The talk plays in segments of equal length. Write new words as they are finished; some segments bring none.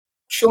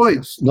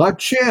choice, not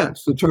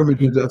chance, determines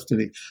your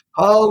destiny.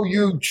 How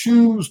you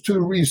choose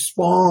to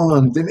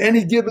respond in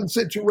any given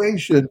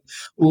situation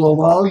will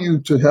allow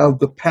you to have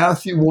the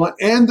path you want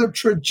and the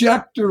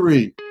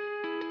trajectory.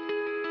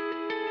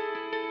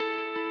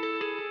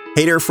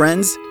 Hey there,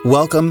 friends.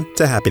 Welcome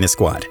to Happiness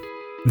Squad.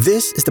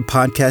 This is the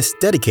podcast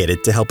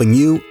dedicated to helping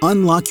you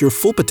unlock your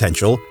full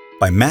potential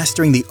by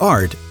mastering the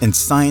art and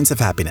science of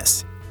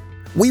happiness.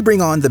 We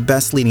bring on the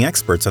best leading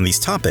experts on these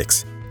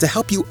topics to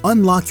help you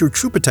unlock your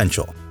true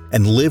potential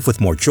and live with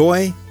more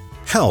joy,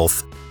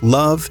 health,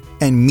 love,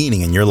 and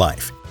meaning in your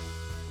life.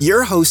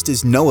 Your host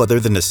is no other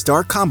than the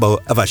star combo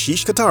of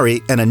Ashish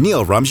Kothari and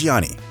Anil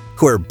Ramjiani,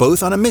 who are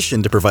both on a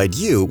mission to provide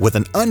you with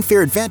an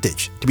unfair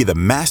advantage to be the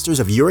masters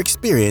of your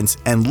experience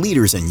and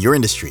leaders in your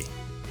industry.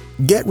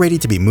 Get ready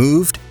to be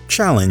moved,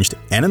 challenged,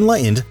 and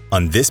enlightened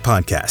on this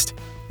podcast.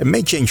 It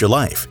may change your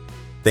life.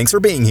 Thanks for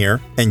being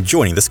here and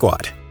joining the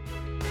squad.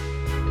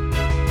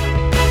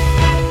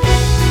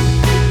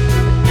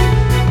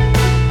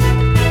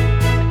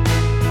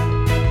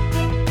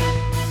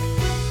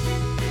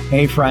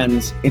 Hey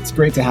friends, it's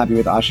great to have you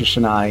with Ashish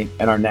and I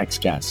and our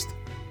next guest.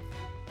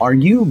 Are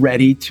you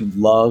ready to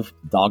love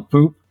dog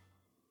poop?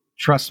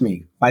 Trust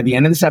me, by the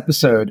end of this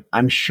episode,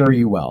 I'm sure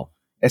you will,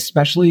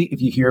 especially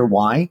if you hear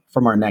why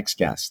from our next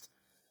guest.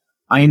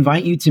 I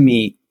invite you to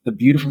meet the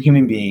beautiful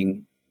human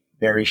being,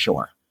 Barry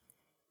Shore.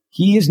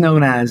 He is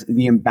known as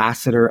the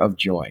ambassador of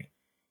joy.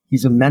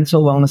 He's a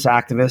mental wellness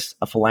activist,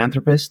 a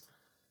philanthropist,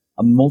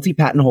 a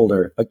multi-patent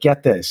holder, but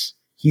get this,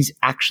 he's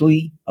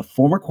actually a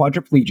former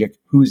quadriplegic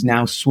who is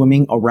now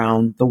swimming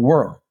around the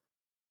world.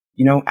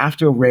 You know,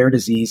 after a rare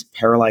disease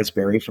paralyzed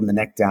Barry from the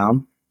neck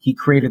down, he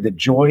created the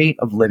Joy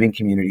of Living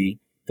community,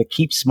 the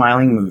Keep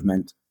Smiling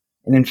movement.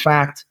 And in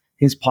fact,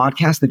 his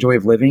podcast, The Joy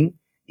of Living,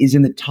 is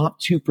in the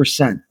top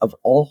 2% of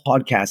all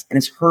podcasts and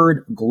is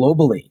heard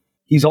globally.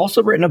 He's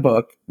also written a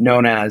book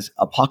known as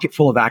A Pocket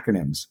Full of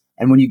Acronyms.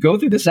 And when you go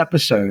through this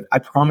episode, I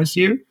promise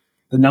you,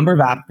 the number of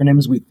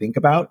acronyms we think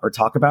about or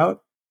talk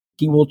about,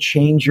 he will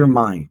change your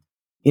mind.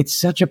 It's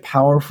such a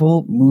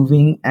powerful,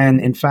 moving,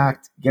 and in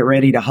fact, get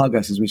ready to hug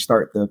us as we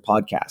start the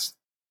podcast.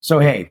 So,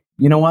 hey,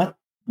 you know what?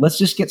 Let's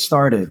just get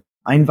started.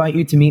 I invite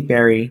you to meet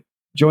Barry.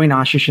 Join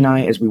Ashish and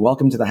I as we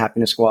welcome to the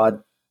Happiness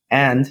Squad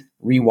and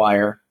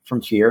rewire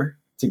from fear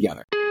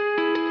together.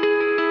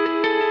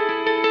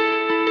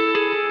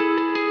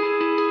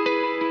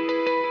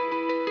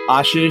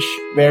 Ashish,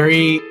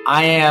 Barry,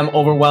 I am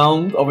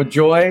overwhelmed,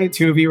 overjoyed,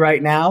 two of you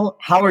right now.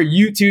 How are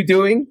you two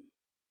doing?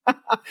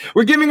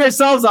 We're giving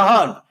ourselves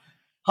a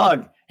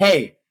hug.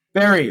 Hey,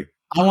 Barry,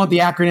 I want the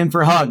acronym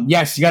for HUG.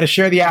 Yes, you got to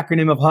share the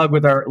acronym of HUG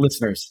with our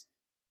listeners.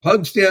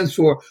 HUG stands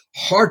for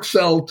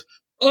Heartfelt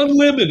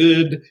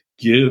Unlimited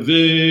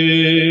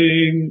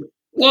Giving.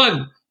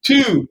 1,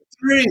 2,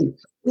 3.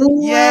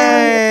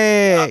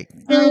 Yay!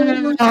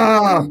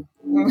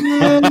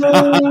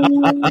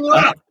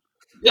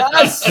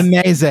 Yes!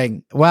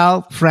 Amazing.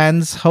 Well,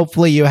 friends,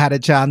 hopefully you had a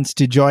chance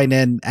to join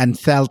in and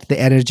felt the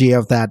energy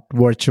of that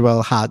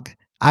virtual hug.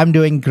 I'm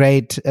doing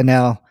great,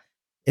 Anil.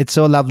 It's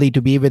so lovely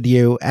to be with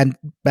you. And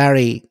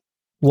Barry,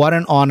 what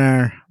an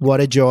honor,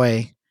 what a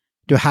joy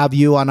to have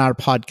you on our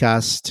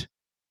podcast.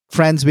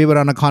 Friends, we were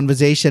on a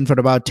conversation for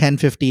about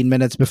 10-15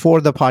 minutes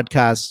before the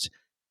podcast.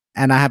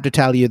 And I have to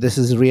tell you, this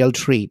is a real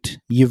treat.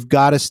 You've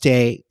got to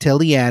stay till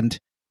the end.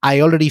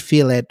 I already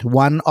feel it.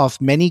 One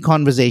of many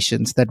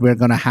conversations that we're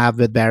going to have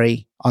with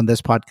Barry on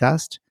this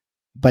podcast.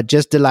 But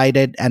just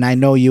delighted. And I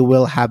know you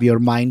will have your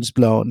minds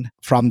blown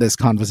from this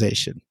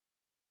conversation.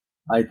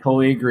 I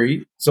totally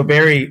agree. So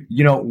Barry,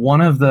 you know, one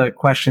of the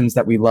questions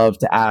that we love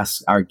to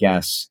ask our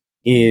guests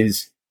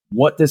is,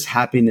 what does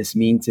happiness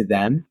mean to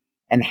them?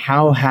 And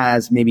how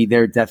has maybe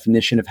their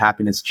definition of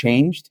happiness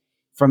changed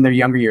from their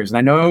younger years? And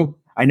I know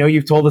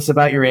you've told us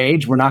about your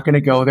age. We're not going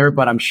to go there,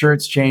 but I'm sure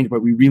it's changed.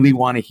 But we really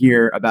want to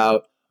hear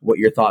about what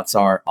your thoughts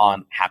are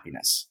on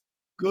happiness.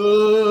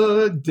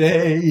 Good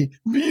day,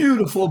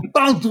 beautiful,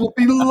 bountiful,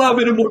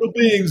 beloved immortal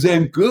beings,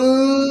 and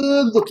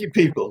good-looking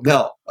people.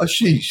 Now,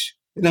 Ashish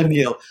and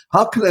Anil,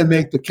 how can I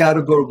make the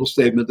categorical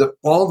statement that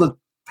all the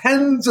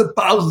tens of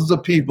thousands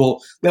of people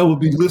that will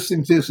be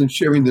listening to this and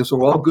sharing this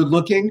are all good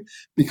looking?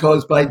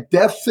 Because by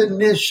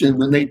definition,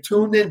 when they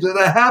tune into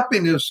the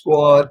Happiness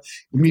Squad,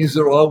 it means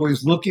they're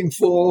always looking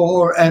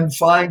for and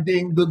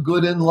finding the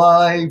good in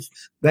life.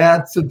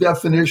 That's the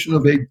definition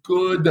of a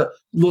good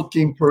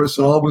looking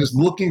person, always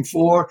looking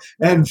for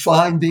and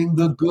finding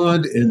the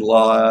good in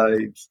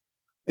life.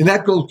 And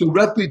that goes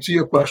directly to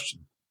your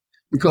question.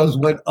 Because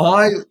when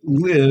I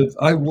live,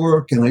 I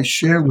work, and I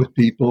share with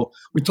people,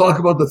 we talk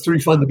about the 3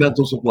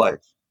 fundamentals of life.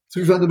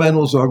 3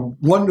 fundamentals are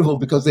wonderful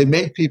because they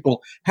make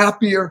people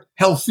happier,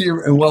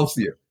 healthier, and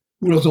wealthier.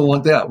 Who doesn't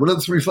want that? What are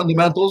the 3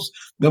 fundamentals?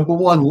 Number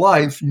 1,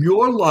 life.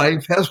 Your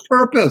life has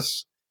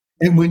purpose.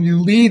 And when you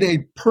lead a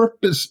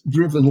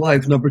purpose-driven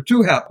life, number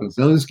 2 happens.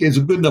 Now, in this case,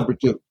 a good number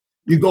 2.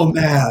 You go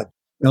mad.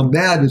 Now,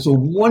 MAD is a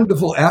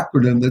wonderful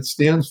acronym that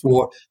stands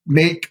for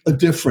Make a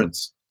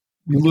Difference.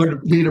 You learn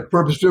to lead a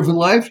purpose-driven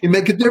life, you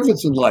make a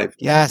difference in life.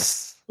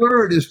 Yes.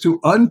 third is to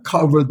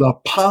uncover the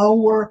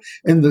power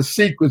and the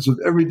secrets of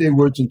everyday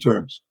words and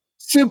terms.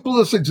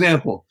 Simplest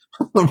example.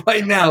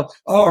 Right now,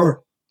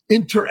 our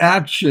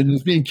interaction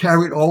is being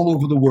carried all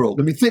over the world.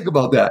 I mean, think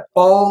about that.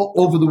 All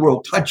over the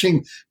world,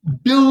 touching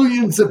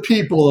billions of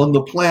people on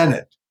the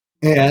planet.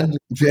 And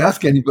if you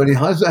ask anybody,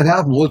 how does that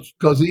happen? Well, it's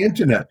because of the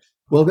internet.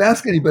 Well, if you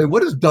ask anybody,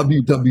 what does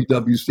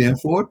www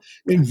stand for?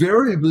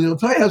 Invariably, they'll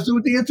tell you it has to do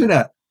with the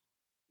internet.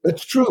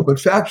 That's true, but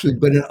factually.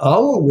 But in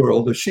our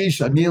world,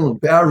 Ashish, Anil, and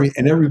Barry,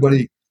 and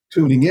everybody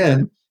tuning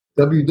in,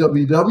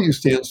 www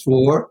stands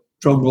for,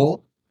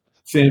 drumroll,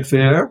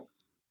 fanfare,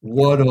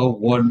 what a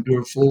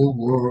wonderful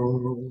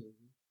world.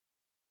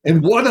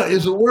 And what a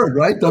is a word,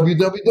 right?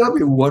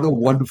 www, what a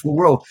wonderful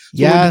world. So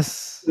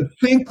Yes. when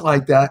you think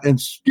like that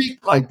and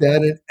speak like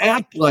that and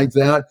act like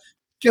that,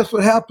 guess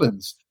what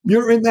happens?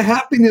 You're in the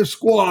happiness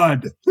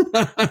squad.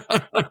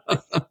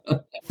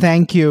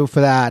 Thank you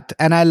for that.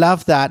 And I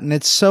love that. And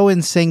it's so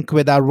in sync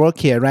with our work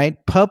here,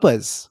 right?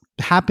 Purpose.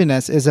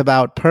 Happiness is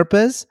about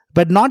purpose,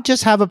 but not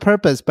just have a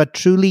purpose, but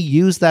truly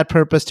use that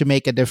purpose to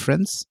make a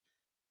difference.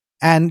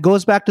 And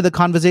goes back to the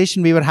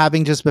conversation we were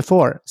having just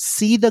before.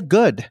 See the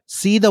good,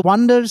 see the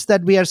wonders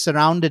that we are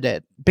surrounded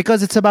in,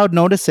 because it's about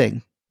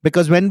noticing.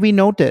 Because when we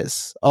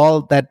notice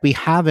all that we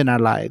have in our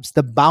lives,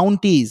 the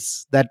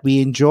bounties that we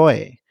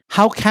enjoy,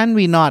 how can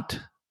we not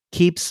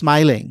keep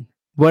smiling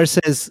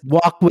versus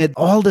walk with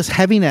all this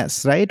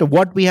heaviness, right? Of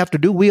what we have to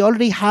do. We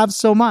already have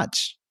so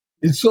much.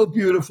 It's so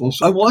beautiful.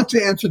 So I want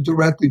to answer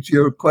directly to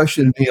your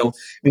question, Neil,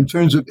 in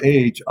terms of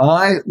age.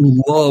 I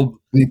love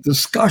the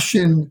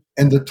discussion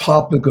and the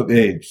topic of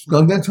age.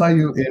 I'm going to tell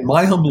you, in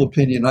my humble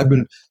opinion, I've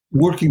been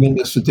working on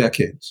this for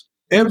decades.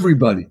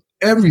 Everybody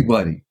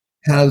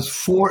has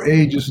 4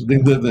 ages that they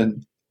live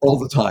in all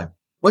the time.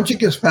 Once it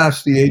gets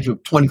past the age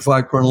of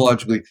 25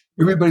 chronologically,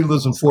 everybody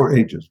lives in 4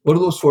 ages. What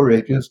are those 4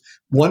 ages?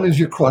 One is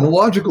your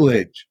chronological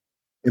age.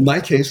 In my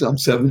case, I'm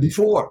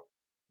 74.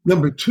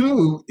 Number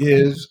 2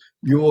 is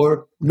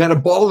your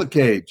metabolic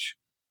age.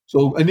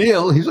 So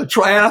Anil, he's a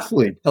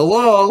triathlete.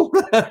 Hello.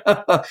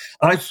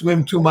 I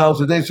swim 2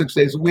 miles a day, 6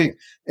 days a week.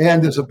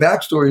 And there's a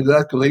backstory to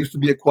that because I used to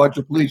be a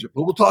quadriplegic,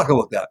 but we'll talk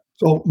about that.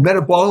 So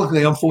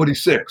metabolically, I'm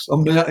 46.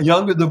 I'm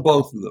younger than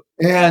both of them.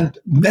 And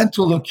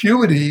mental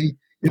acuity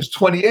is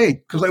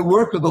 28 because I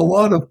work with a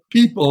lot of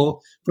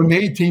people from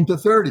 18 to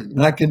 30.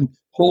 And I can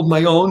hold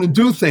my own and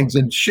do things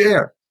and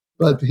share.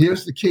 But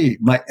here's the key.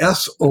 My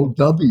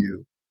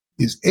SOW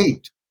is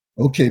 8.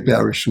 Okay,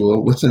 Barry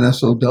Shore, what's an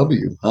SOW,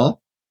 huh?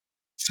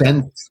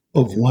 Sense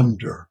of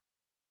wonder.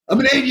 I'm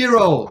an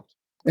 8-year-old.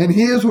 And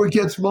here's where it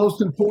gets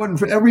most important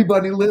for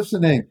everybody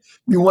listening.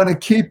 You want to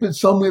keep it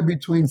somewhere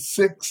between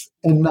 6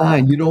 and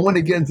 9. You don't want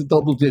to get into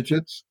double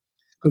digits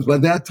because by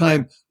that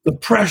time, the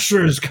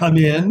pressures come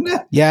in.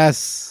 Yes.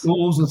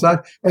 Schools and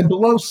such. And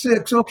below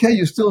 6, okay,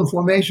 you're still in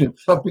formation.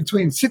 But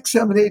between 6,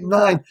 7, 8, and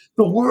 9,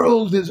 the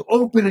world is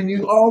open and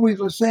you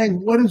always are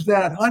saying, what is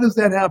that? How does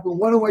that happen?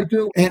 What do I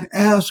do? And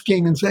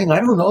asking and saying, I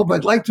don't know, but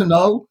I'd like to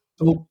know.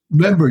 So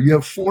remember, you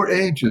have 4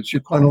 ages.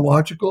 Your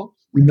chronological,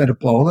 your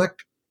metabolic,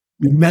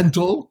 your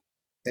mental,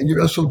 and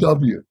your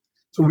SOW.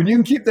 So when you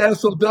can keep the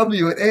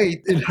SOW at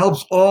 8, it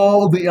helps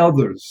all the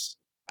others.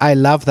 I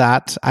love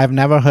that. I've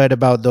never heard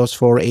about those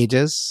 4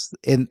 ages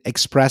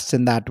expressed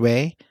in that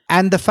way.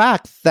 And the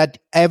fact that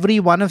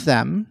every one of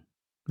them,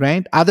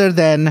 right, other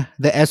than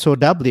the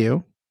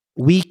SOW,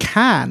 we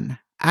can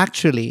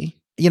actually,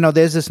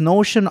 there's this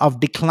notion of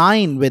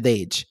decline with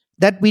age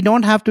that we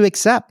don't have to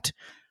accept.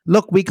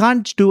 Look, we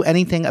can't do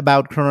anything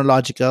about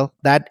chronological.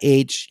 That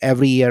age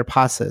every year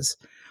passes.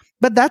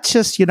 But that's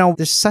just,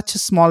 there's such a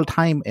small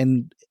time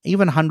in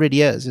even 100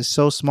 years is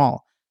so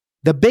small.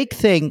 The big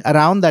thing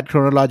around that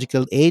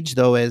chronological age,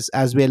 though, is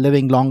as we're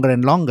living longer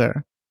and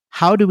longer,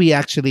 how do we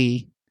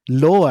actually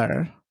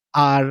lower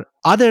our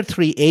other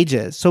 3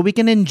 ages so we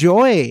can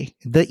enjoy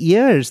the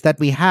years that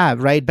we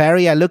have, right?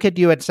 Barry, I look at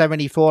you at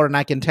 74 and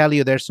I can tell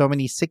you there's so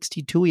many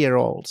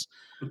 62-year-olds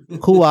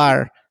who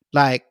are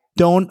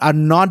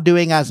not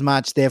doing as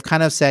much. They've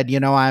kind of said,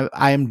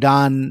 I'm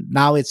done.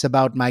 Now it's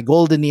about my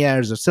golden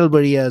years or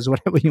silver years,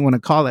 whatever you want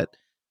to call it.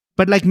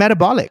 But like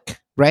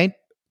metabolic, right?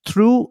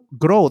 Through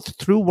growth,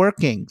 through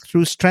working,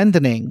 through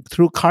strengthening,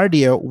 through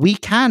cardio, we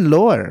can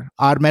lower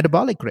our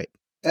metabolic rate.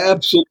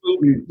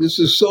 Absolutely. This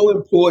is so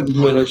important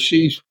what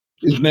Ashish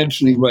is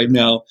mentioning right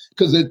now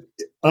because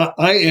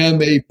I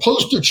am a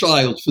poster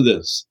child for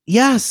this.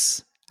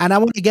 Yes. And I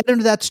want to get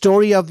into that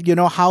story of,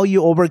 how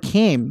you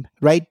overcame,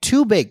 right?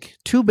 Two big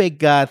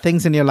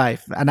things in your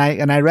life. And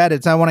I read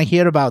it, so I want to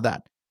hear about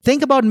that.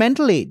 Think about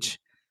mental age.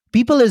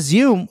 People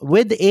assume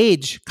with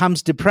age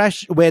comes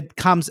depression,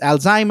 comes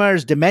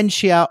Alzheimer's,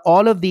 dementia,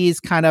 all of these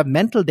kind of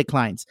mental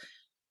declines.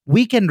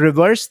 We can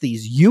reverse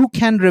these. You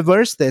can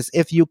reverse this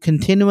if you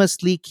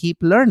continuously keep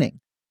learning.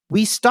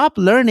 We stop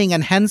learning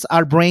and hence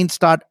our brains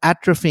start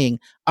atrophying.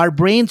 Our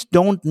brains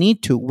don't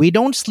need to. We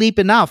don't sleep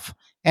enough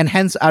and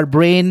hence our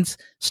brains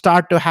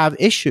start to have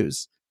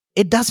issues.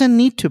 It doesn't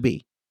need to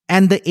be.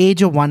 And the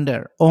age of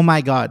wonder, oh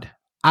my God,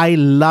 I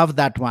love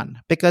that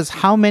one because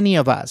how many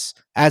of us,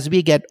 as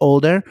we get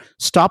older,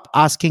 stop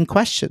asking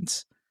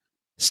questions,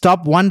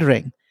 stop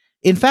wondering?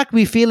 In fact,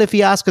 we feel if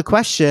we ask a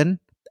question,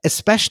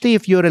 especially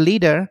if you're a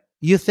leader,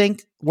 you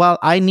think, well,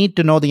 I need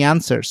to know the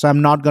answer, so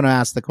I'm not going to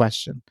ask the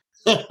question.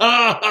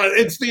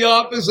 It's the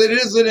opposite,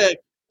 isn't it?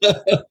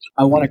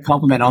 I want to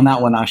compliment on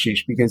that one,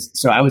 Ashish, because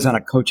so I was on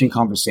a coaching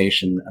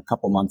conversation a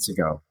couple months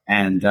ago,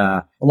 and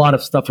a lot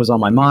of stuff was on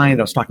my mind.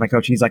 I was talking to my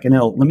coach, and he's like,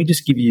 "Anil, let me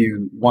just give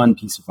you one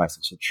piece of advice."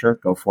 I said, "Sure,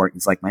 go for it."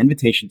 He's like, "My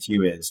invitation to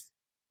you is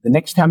the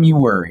next time you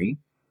worry,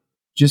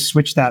 just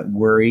switch that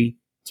worry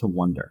to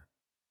wonder."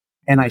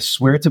 And I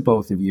swear to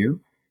both of you,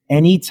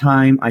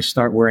 anytime I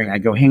start worrying, I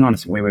go, "Hang on a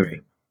second,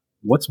 wait.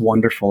 What's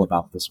wonderful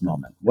about this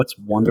moment? What's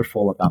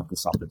wonderful about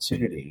this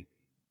opportunity?"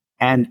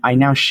 And I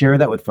now share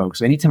that with folks.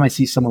 So anytime I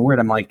see someone worried,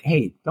 I'm like,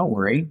 hey, don't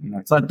worry.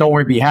 It's not don't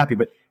worry, be happy,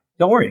 but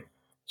don't worry.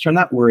 Turn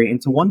that worry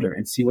into wonder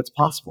and see what's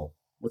possible.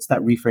 What's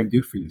that reframe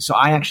do for you? So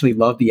I actually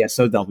love the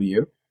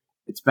SOW.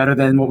 It's better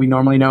than what we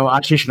normally know,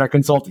 Ashish, in our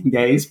consulting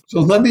days.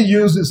 So let me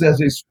use this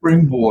as a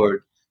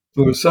springboard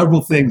for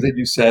several things that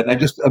you said.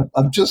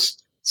 I'm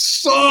just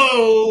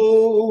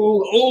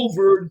so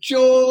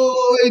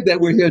overjoyed that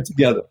we're here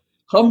together.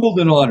 Humbled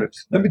and honored.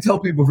 Let me tell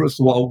people, first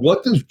of all,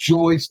 what does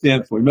joy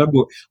stand for? Remember,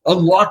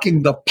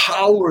 unlocking the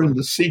power and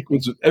the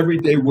sequence of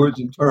everyday words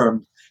and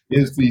terms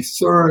is the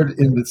third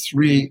in the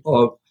three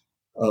of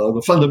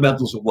the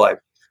fundamentals of life.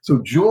 So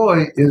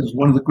joy is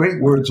one of the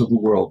great words of the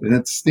world, and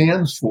it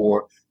stands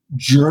for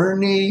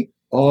journey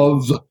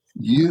of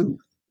you.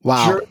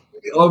 Wow. Journey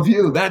of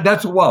you.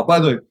 That's a wow. By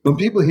the way, when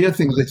people hear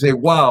things, they say,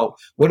 wow.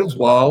 What is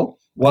wow?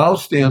 Wow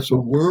stands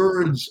for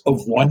words of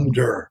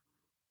wonder.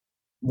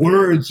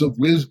 Words of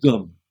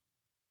wisdom.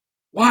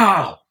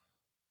 Wow.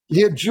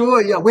 Yeah, joy.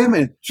 Yeah, wait a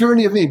minute.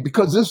 Journey of me.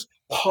 Because this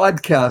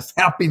podcast,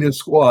 Happiness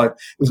Squad,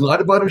 is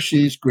not about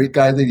Ashish, great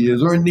guy that he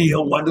is, or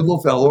Neil,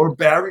 wonderful fellow, or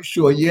Barry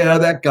Shaw, yeah,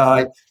 that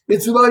guy.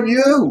 It's about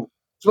you.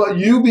 It's about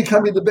you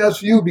becoming the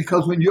best you,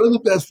 because when you're the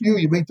best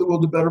you make the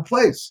world a better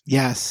place.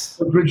 Yes.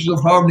 The bridges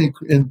of harmony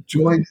and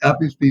joy,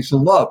 happiness, peace,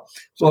 and love.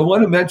 So I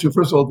want to mention,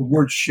 first of all, the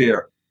word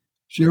SHARE.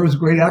 SHARE is a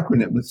great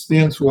acronym. It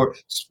stands for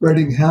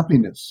spreading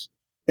happiness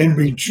and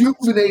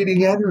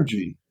rejuvenating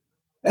energy.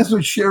 That's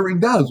what sharing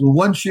does. When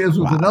one shares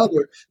with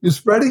another, you're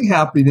spreading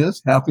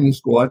happiness, Happiness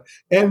Squad,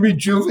 and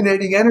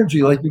rejuvenating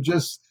energy, like you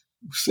just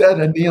said,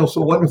 Anil,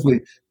 so wonderfully.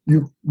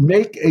 You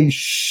make a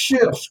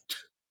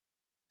shift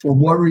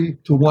from worry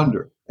to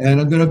wonder.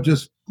 And I'm going to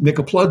just make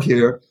a plug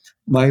here.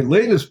 My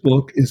latest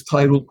book is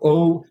titled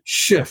Oh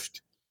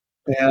Shift.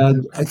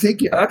 And I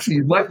think you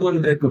might want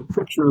to make a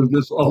picture of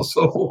this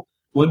also.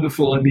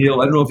 Wonderful,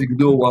 Anil. I don't know if you can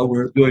do it while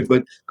we're doing,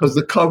 but because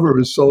the cover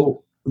is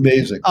so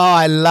amazing. Oh,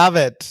 I love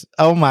it.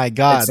 Oh my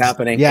God. It's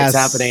happening. Yes.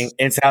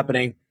 It's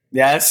happening.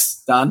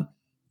 Yes, done.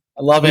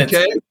 I love it.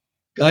 Okay,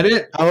 got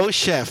it? Oh,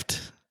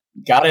 shift.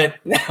 Got it.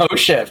 Oh,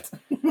 shift.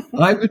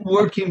 I've been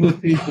working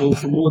with people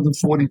for more than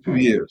 42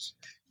 years.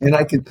 And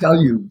I can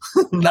tell you,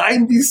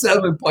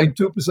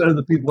 97.2% of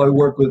the people I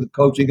work with in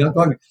coaching, I'm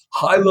talking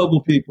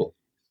high-level people,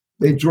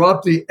 they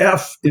drop the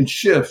F in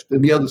shift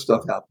and the other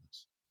stuff happens.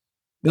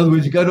 In other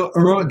words, you got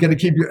to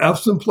keep your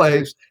F's in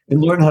place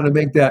and learn how to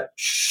make that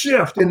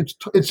shift. And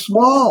it's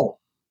small.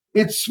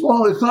 It's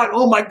small. It's not,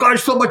 oh my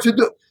gosh, so much to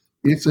do.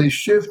 It's a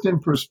shift in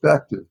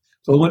perspective.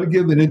 So I want to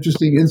give an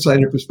interesting insight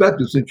and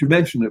perspective since you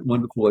mentioned it,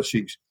 wonderful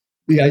Ashish.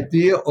 The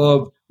idea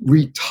of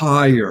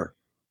retire.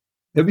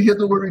 Have you heard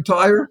the word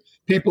retire?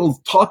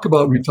 People talk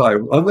about retire.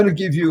 I'm going to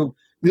give you,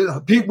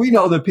 we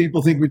know that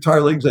people think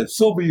retire like that,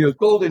 silver years,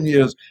 golden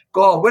years,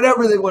 gold,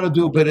 whatever they want to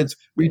do, but it's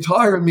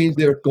retire means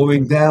they're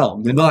going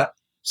down. They're not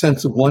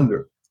sense of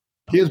wonder.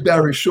 Here's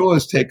Barry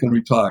Shaw's take on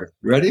retire.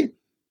 Ready?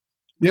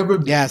 You ever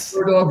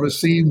heard of or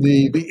seen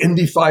the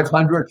Indy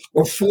 500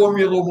 or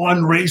Formula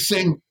One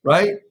racing,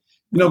 right?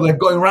 You know, they're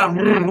going around.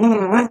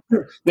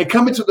 They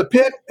come into the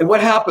pit, and what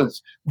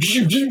happens?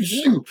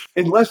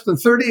 In less than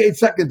 38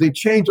 seconds, they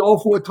change all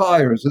four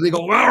tires, and they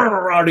go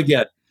out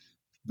again.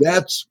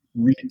 That's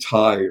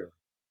retire.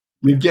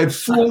 You get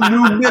full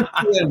new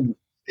Michelin,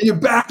 and you're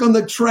back on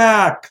the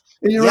track,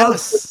 and you're out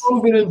there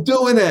moving and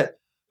doing it.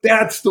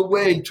 That's the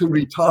way to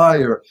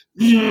retire.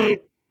 New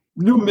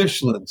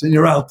Michelins, and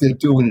you're out there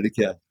doing it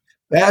again.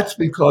 That's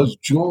because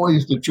joy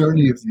is the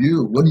journey of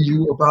you. What are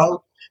you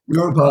about?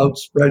 You're about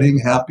spreading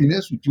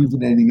happiness,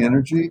 rejuvenating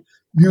energy,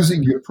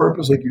 using your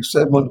purpose, like you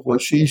said, wonderful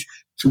Ashish,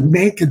 to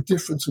make a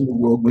difference in the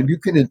world. When you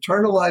can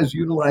internalize,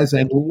 utilize,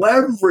 and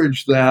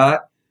leverage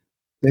that,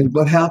 then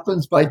what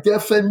happens? By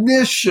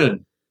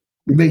definition,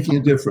 you're making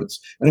a difference.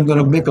 And I'm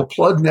going to make a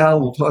plug now.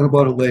 We'll talk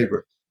about it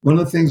later. One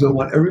of the things I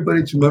want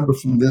everybody to remember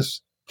from this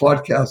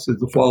podcast is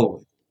the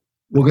following.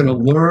 We're going to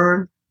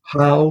learn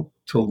how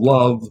to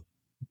love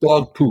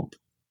dog poop.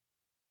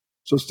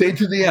 So stay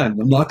to the end.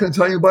 I'm not going to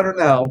tell you about it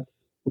now,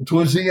 but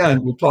towards the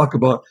end, we'll talk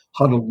about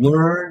how to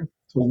learn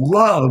to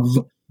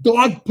love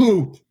dog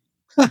poop.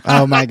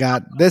 Oh my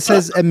God. This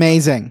is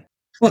amazing.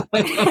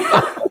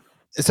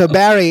 So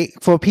Barry,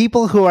 for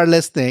people who are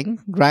listening,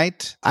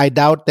 right? I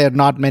doubt there are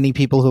not many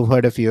people who've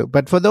heard of you,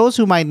 but for those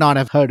who might not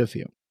have heard of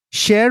you,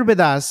 Share with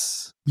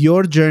us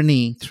your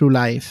journey through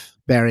life,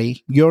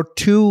 Barry, your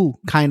two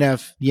kind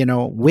of,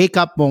 wake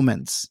up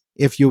moments,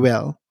 if you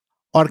will,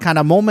 or kind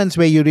of moments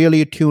where you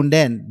really tuned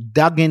in,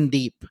 dug in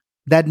deep,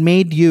 that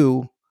made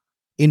you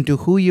into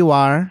who you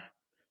are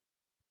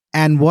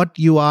and what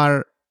you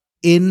are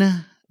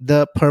in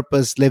the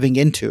purpose living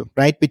into,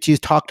 right? Which you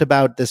talked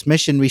about this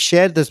mission. We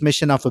shared this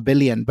mission of $1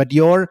 billion, but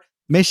your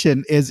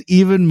mission is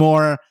even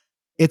more.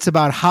 It's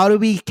about how do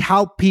we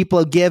help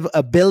people give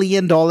 $1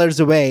 billion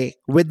away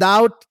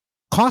without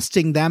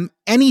costing them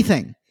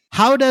anything?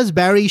 How does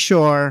Barry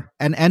Shore,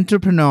 an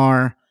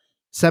entrepreneur,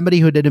 somebody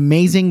who did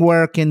amazing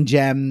work in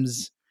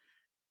GEMS,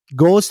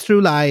 goes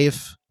through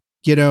life,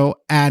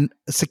 and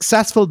a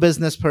successful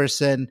business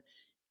person,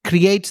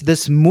 creates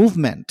this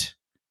movement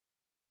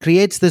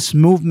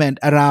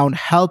around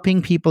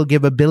helping people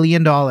give $1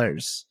 billion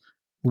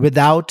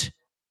without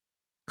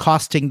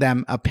costing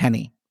them a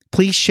penny?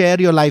 Please share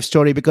your life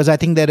story, because I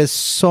think there is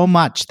so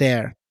much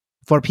there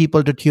for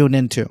people to tune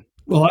into.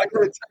 Well, I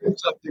got to tell you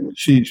something,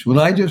 Ashish. When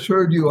I just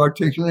heard you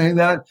articulating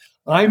that,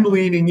 I'm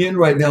leaning in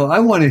right now. I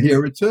want to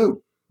hear it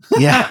too.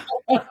 Yeah.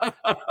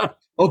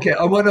 Okay,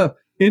 I want to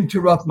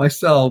interrupt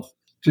myself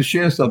to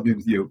share something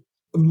with you.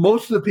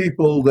 Most of the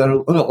people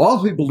all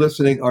the people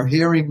listening are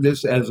hearing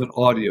this as an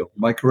audio.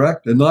 Am I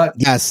correct?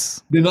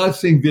 Yes. They're not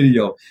seeing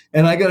video.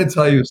 And I got to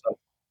tell you something.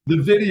 The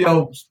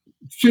video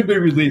should be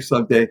released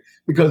someday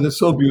because it's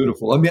so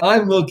beautiful. I mean,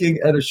 I'm looking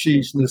at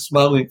Ashish and his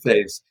smiling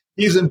face.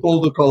 He's in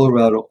Boulder,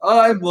 Colorado.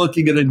 I'm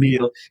looking at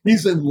Anil.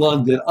 He's in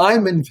London.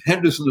 I'm in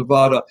Henderson,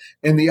 Nevada.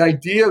 And the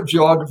idea of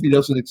geography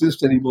doesn't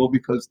exist anymore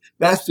because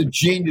that's the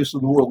genius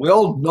of the world. We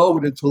all know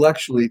it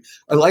intellectually.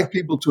 I like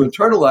people to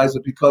internalize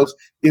it because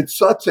it's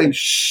such a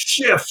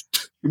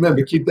shift.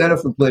 Remember, keep that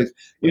in place,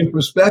 in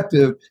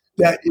perspective,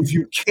 that if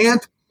you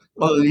can't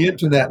on the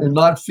internet and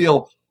not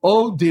feel,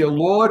 oh, dear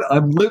Lord,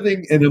 I'm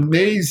living in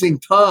amazing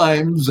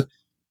times,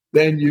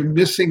 then you're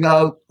missing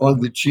out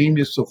on the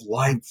genius of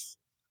life.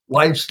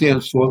 Life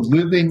stands for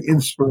living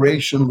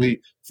inspirationally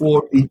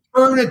for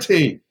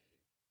eternity.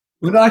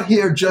 We're not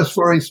here just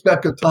for a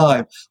speck of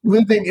time.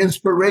 Living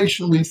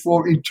inspirationally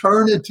for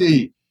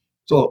eternity.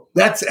 So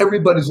that's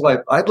everybody's life.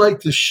 I'd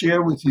like to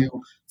share with you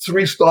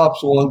 3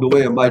 stops along the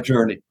way of my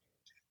journey.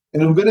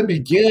 And I'm going to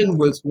begin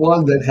with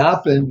one that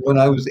happened when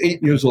I was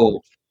 8 years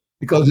old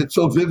because it's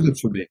so vivid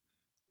for me.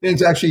 And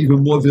it's actually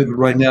even more vivid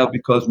right now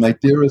because my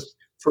dearest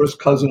first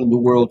cousin in the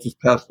world just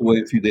passed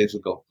away a few days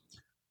ago.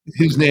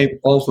 His name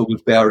also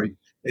was Barry.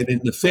 And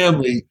in the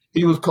family,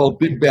 he was called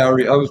Big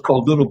Barry. I was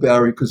called Little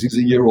Barry because he's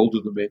a year older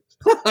than me.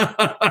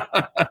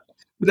 But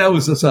that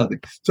was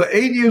something. So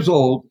 8 years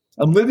old,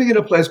 I'm living in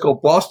a place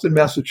called Boston,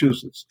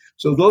 Massachusetts.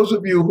 So those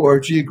of you who are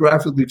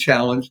geographically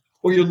challenged,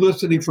 or you're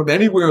listening from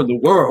anywhere in the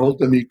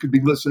world, I mean, you could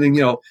be listening,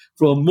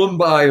 from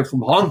Mumbai or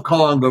from Hong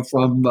Kong or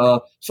from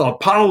Sao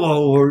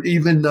Paulo or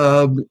even,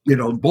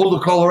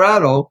 Boulder,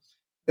 Colorado.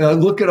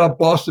 Look it up,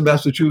 Boston,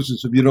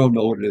 Massachusetts, if you don't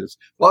know what it is.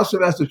 Boston,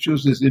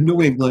 Massachusetts in New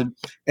England.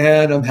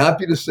 And I'm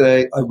happy to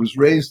say I was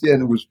raised there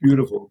and it was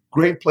beautiful.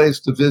 Great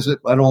place to visit.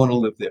 I don't want to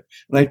live there.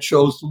 And I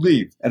chose to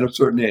leave at a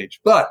certain age.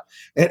 But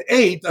at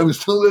 8, I was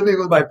still living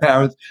with my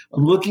parents.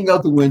 I'm looking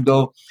out the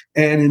window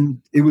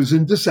and it was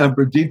in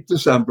December, deep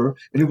December,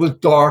 and it was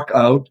dark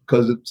out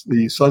because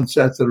the sun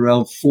sets at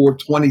around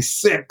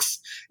 4:26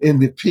 in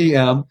the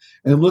PM.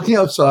 And I'm looking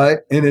outside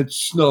and it's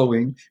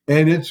snowing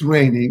and it's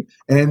raining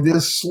and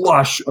there's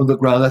slush on the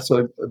ground. That's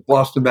a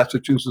Boston,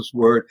 Massachusetts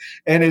word.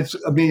 And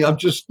I'm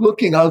just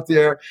looking out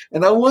there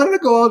and I wanted to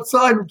go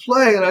outside and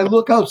play. And I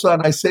look outside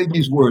and I say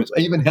these words.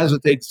 I even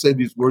hesitate to say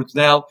these words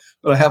now,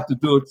 but I have to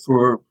do it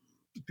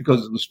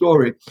because of the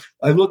story.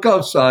 I look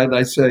outside and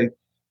I say,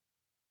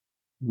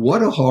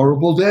 what a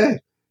horrible day.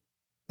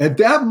 At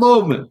that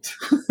moment,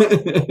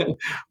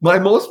 my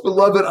most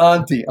beloved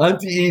Auntie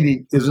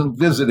Edie, isn't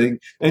visiting,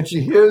 and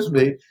she hears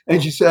me,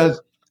 and she says,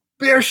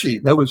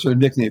 Bearshi, that was her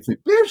nickname for me.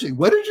 Bearshi,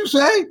 what did you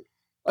say?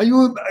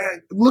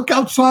 Look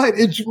outside,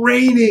 it's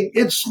raining,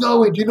 it's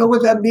snowing. Do you know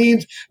what that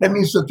means? That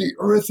means that the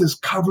earth is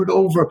covered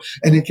over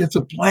and it gets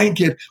a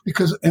blanket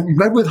and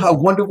remember how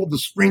wonderful the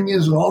spring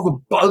is and all the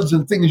buds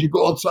and things. You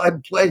go outside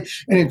and play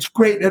and it's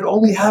great. It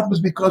only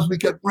happens because we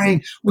get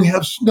rain, we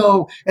have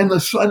snow and the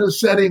sun is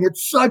setting.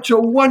 It's such a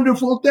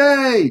wonderful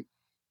day.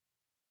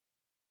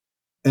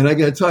 And I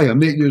got to tell you,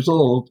 I'm 8 years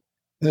old.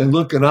 And I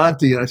look at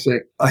Auntie and I say,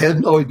 I had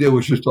no idea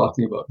what she was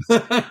talking about.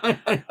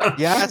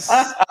 Yes.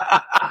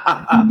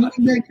 I'm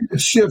making a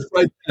shift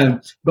right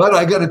then. But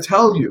I got to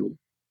tell you,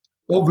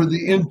 over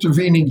the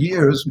intervening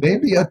years,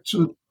 maybe it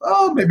took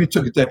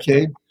a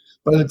decade.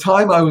 By the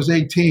time I was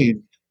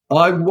 18,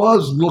 I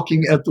was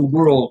looking at the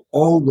world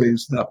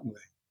always that way.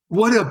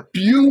 What a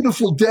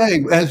beautiful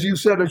day. As you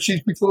said,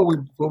 Ashish, before we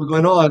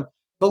went on,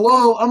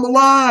 hello, I'm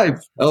alive.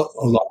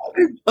 Alive?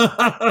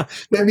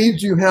 That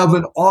means you have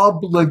an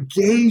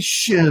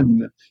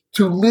obligation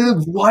to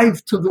live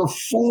life to the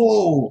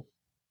full.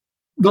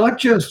 Not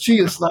just, gee,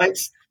 it's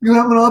nice You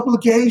have an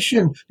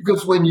obligation,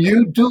 because when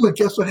you do it,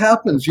 guess what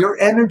happens? Your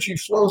energy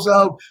flows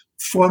out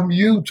from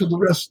you to the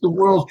rest of the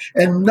world,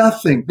 and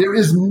there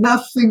is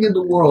nothing in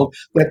the world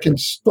that can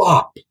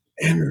stop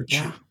energy.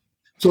 Yeah.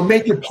 So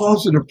make it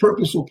positive,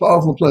 purposeful,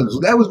 powerful, pleasant.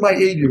 So that was my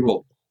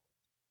 8-year-old.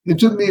 It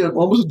took me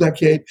almost a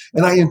decade,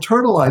 and I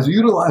internalized,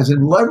 utilized,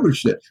 and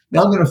leveraged it.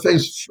 Now I'm going to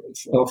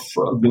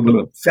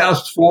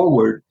fast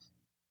forward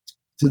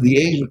to the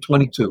age of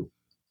 22.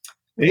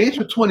 At the age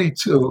of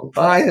 22,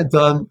 I had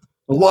done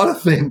a lot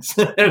of things.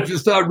 I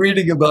just started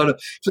reading about it. I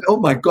said, oh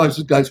my gosh,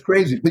 this guy's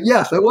crazy. But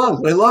yes, I was.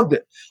 And I loved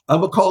it.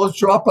 I'm a college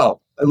dropout.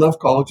 I left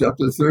college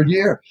after the third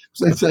year.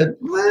 So I said,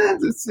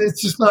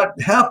 it's just not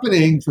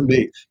happening for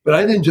me. But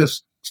I didn't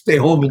just stay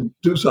home and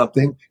do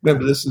something.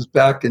 Remember, this is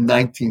back in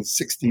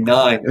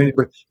 1969.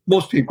 But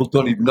most people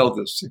don't even know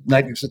this.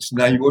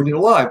 1969, you weren't even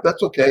alive.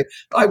 That's okay.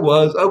 I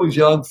was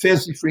young,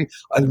 fancy-free.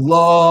 I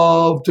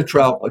loved to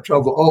travel. I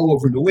traveled all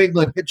over New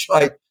England,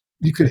 hitchhike.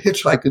 You could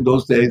hitchhike in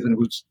those days, and it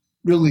was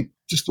really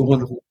just a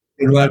wonderful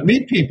thing. I'd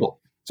meet people.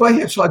 So I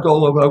hitchhiked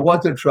all over. I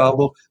wanted to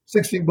travel.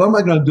 16, what am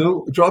I going to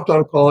do? I dropped out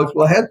of college.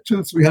 Well, I had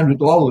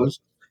 $300.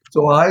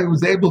 So I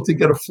was able to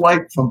get a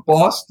flight from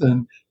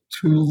Boston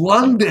to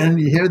London.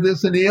 You hear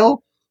this,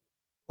 Anil?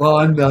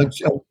 On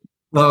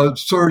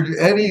Sir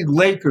Eddie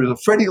Laker, the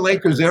Freddie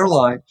Lakers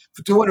airline,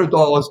 for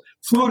 $200.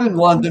 Flew in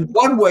London.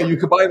 One way, you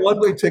could buy a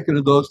one-way ticket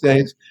in those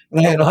days.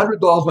 And I had $100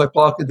 in my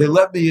pocket. They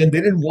let me in.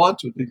 They didn't want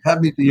to. They had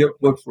me at the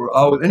airport for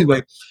hours.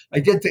 Anyway, I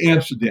get to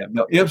Amsterdam.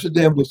 Now,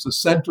 Amsterdam was the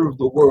center of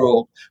the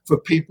world for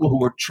people who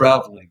were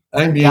traveling.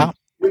 I mean,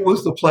 It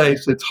was the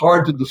place. It's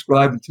hard to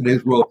describe in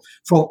today's world.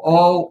 From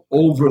all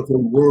over the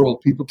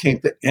world, people came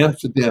to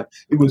Amsterdam.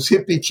 It was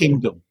hippie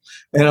kingdom.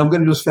 And I'm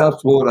going to just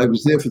fast forward. I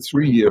was there for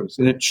 3 years,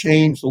 and it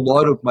changed a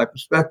lot of my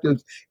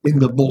perspectives in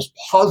the most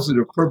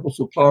positive,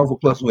 purposeful, powerful,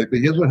 pleasant way. But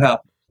here's what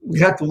happened. We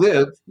had to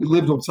live. We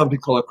lived on something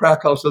called a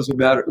crack house. Doesn't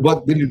matter.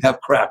 We didn't have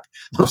crack.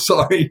 I'm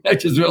sorry. I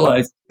just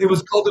realized. It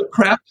was called a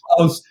crack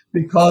house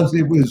because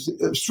it was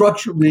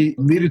structurally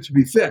needed to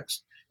be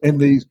fixed. And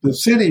the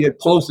city had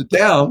closed it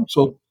down,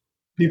 so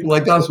people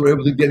like us were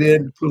able to get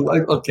in.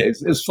 Okay,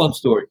 it's a fun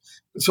story.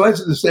 So I had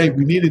to say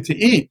we needed to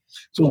eat.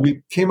 So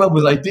we came up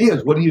with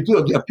ideas. What do you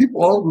do? You have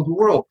people all over the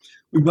world.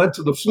 We went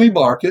to the flea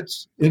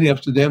markets in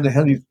Amsterdam. They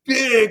had these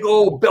big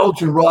old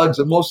Belgian rugs,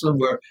 and most of them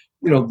were,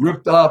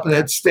 ripped up and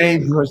had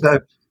stains. I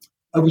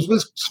was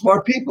with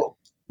smart people.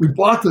 We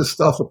bought this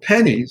stuff for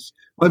pennies,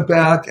 went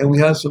back, and we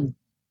had some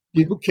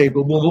people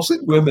capable, mostly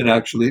women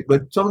actually,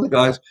 but some of the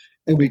guys,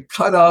 and we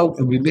cut out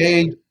and we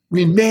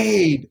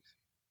made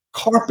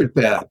carpet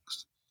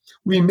bags.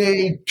 We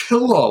made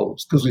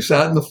pillows because we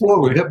sat on the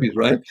floor. We're hippies,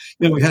 right?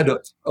 Then we had a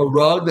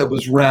rug that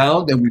was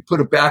round, and we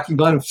put a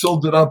backing on and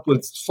filled it up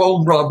with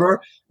foam rubber.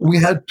 And we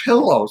had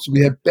pillows.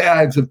 We had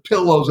bags of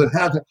pillows and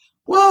hats.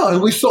 Wow,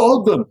 and we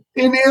sold them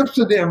in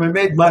Amsterdam and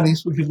made money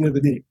so we could live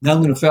and eat. Now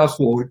I'm going to fast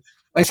forward.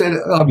 I said,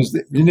 I was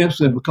in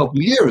Amsterdam a couple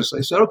of years.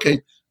 I said,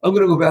 okay, I'm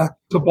going to go back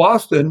to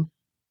Boston.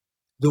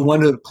 They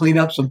wanted to clean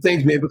up some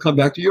things, maybe come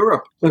back to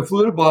Europe. So I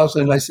flew to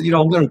Boston, and I said,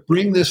 I'm going to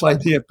bring this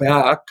idea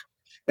back.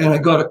 And I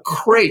got a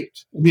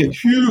crate, a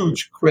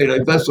huge crate. I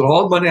invested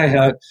all the money I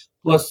had,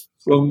 plus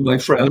from my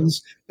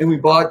friends. And we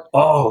bought,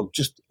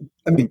 hundreds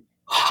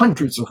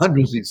of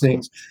these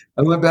things.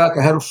 I went back,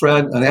 I had a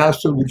friend, and I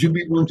asked her, would you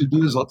be willing to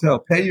do this? I'll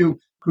pay you,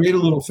 create a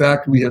little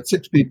factory. We had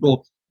 6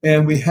 people.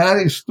 And we had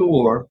a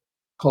store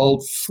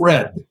called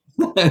Fred.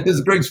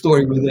 There's a great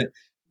story with it.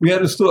 We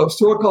had a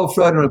store called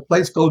Fred on a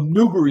place called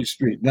Newbury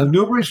Street. Now,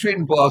 Newbury Street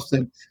in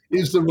Boston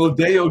is the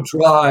Rodeo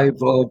Drive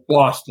of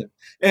Boston.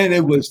 And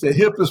it was the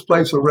hippest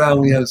place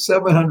around. We had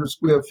 700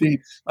 square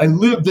feet. I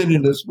lived in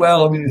it as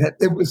well. I mean,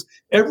 it was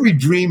every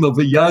dream of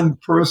a young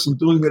person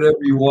doing whatever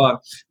you want.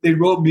 They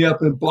wrote me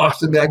up in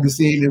Boston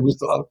Magazine. It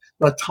was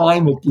a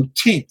time of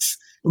boutiques.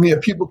 And we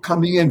had people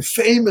coming in,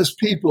 famous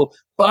people,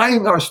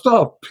 buying our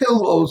stuff,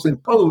 pillows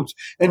and coats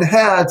and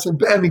hats. And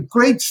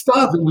great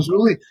stuff. It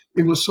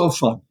was so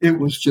fun. It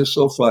was just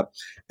so fun.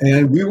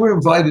 And we were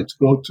invited to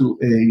go to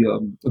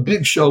a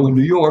big show in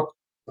New York.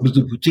 It was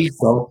the boutique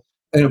show.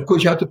 And of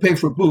course, you have to pay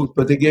for a booth,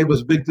 but they gave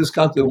us a big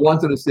discount. They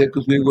wanted us there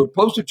because we were a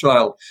poster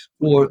child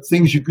for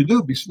things you could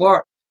do, be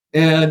smart.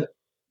 And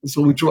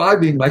so we're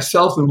driving,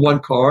 myself in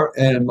one car,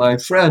 and my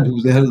friend, who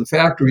was the head of the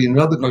factory, in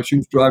another car. She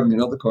was driving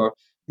another car.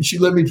 And she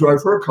let me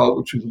drive her car,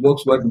 which was a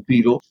Volkswagen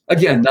Beetle.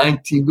 Again,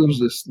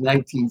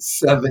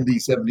 1970,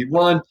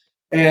 71.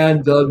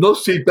 And no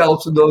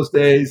seatbelts in those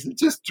days.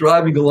 Just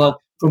driving along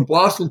from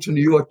Boston to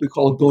New York. We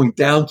call it going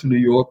down to New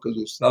York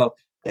because it's south.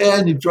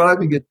 And you're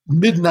driving at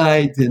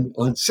midnight and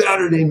on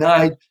Saturday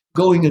night,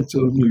 going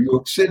into New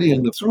York City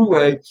on the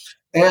thruway.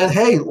 And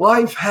hey,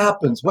 life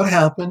happens. What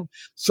happened?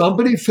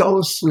 Somebody fell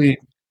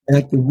asleep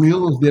at the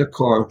wheel of their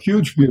car, a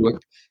huge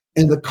Buick,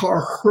 and the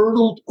car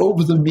hurtled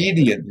over the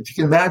median. If you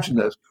can imagine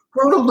this,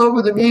 hurtled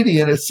over the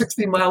median at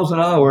 60 miles an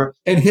hour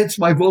and hits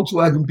my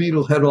Volkswagen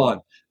Beetle head on.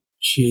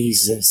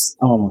 Jesus.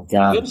 Oh, my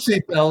God. No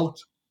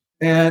seatbelt.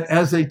 And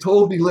as they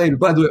told me later,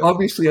 by the way,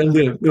 obviously I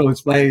live,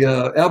 it's my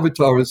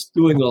avatar is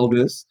doing all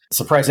this.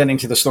 Surprise ending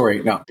to the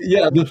story. No.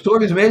 Yeah, the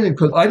story is amazing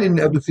because I didn't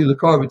ever see the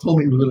car, but told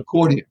me it was an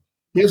accordion.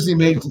 Here's the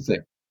amazing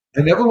thing.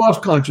 I never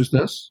lost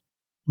consciousness.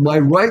 My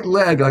right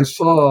leg I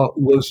saw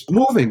was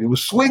moving. It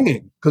was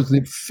swinging because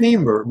the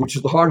femur, which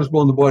is the hardest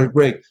bone in the body to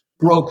break,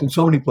 broke in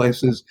so many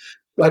places.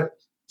 But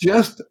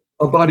just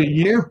about a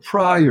year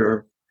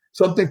prior,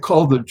 something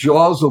called the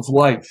Jaws of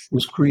Life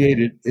was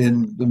created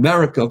in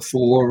America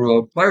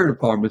for fire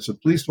departments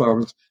and police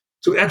departments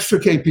to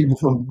extricate people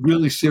from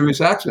really serious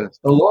accidents.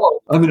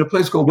 I'm in a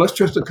place called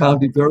Westchester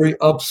County, very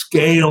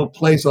upscale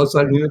place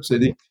outside of New York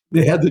City.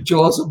 They had the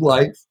Jaws of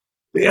Life.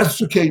 They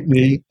extricate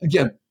me.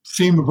 Again,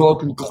 femur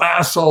broken,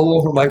 glass all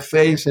over my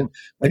face, and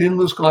I didn't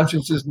lose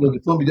consciousness until they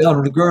put me down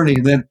on a gurney,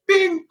 and then,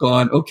 bing,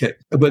 gone. Okay.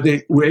 But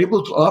they were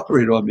able to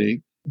operate on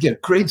me. Again,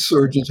 great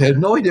surgeons, had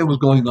no idea what was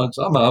going on,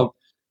 so I'm out.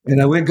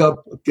 And I wake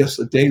up, I guess,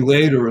 a day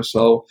later or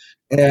so,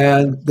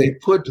 and they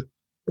put,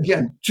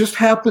 again, just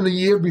happened a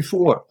year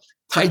before,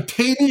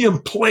 titanium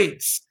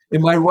plates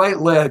in my right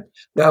leg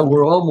that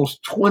were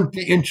almost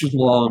 20 inches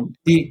long,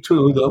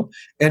 two of them,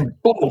 and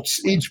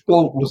bolts. Each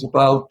bolt was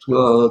about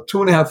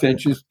 2.5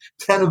 inches,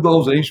 10 of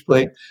those on each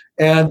plate.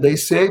 And they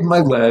saved my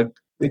leg.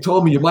 They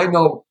told me you might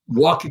not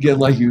walk again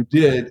like you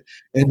did.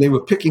 And they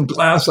were picking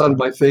glass out of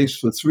my face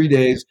for 3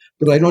 days,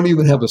 but I don't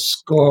even have a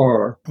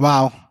scar.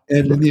 Wow.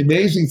 And the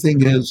amazing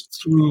thing is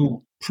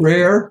through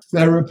prayer,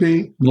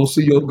 therapy,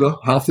 mostly yoga,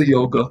 hatha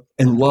yoga,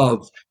 and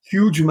love,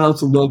 huge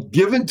amounts of love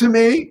given to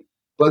me.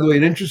 By the way,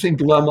 an interesting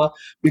dilemma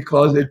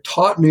because it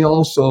taught me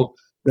also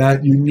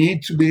that you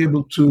need to be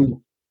able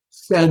to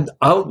send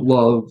out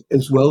love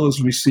as well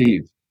as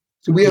receive.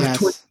 So we have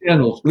twin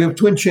channels. We have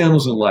twin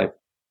channels in life.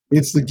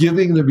 It's the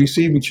giving and the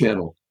receiving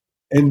channel.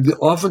 And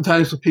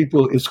oftentimes for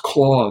people, it's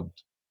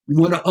clogged. You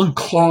want to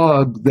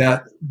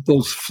unclog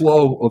those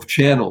flow of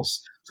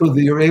channels so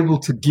that you're able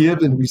to give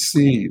and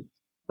receive.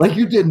 Like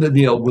you did,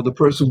 Anil, where the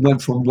person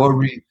went from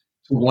worry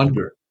to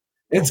wonder.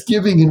 It's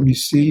giving and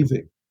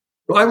receiving.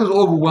 So I was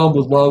overwhelmed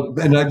with love,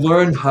 and I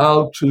learned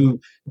how to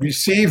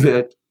receive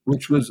it,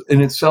 which was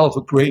in itself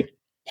a great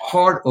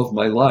part of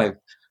my life.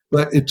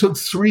 But it took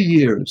 3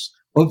 years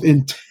of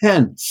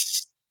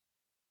intense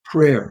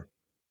prayer,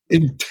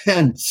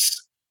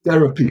 intense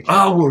therapy,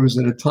 hours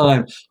at a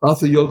time,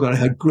 hatha yoga. And I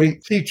had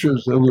great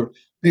teachers that were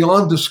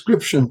beyond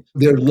description,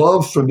 their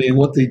love for me and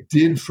what they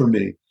did for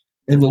me,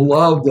 and the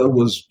love that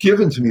was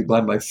given to me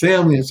by my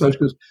family and such,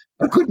 because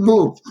I couldn't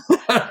move.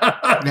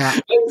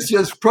 It was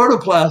just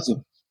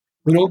protoplasm.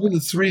 But over the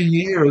 3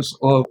 years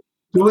of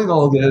doing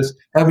all this,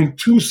 having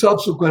 2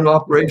 subsequent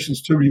operations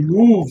to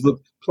remove the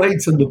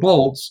plates and the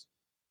bolts,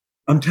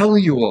 I'm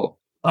telling you all,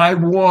 I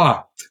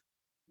walked.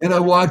 And I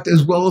walked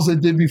as well as I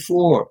did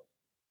before.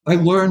 I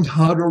learned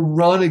how to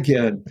run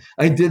again.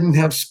 I didn't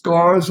have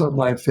scars on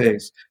my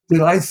face.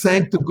 Did I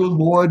thank the good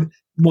Lord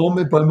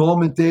moment by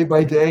moment, day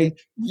by day?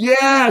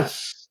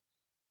 Yes.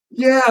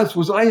 Yes.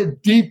 Was I a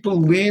deep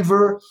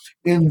believer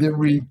in the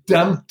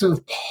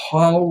redemptive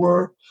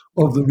power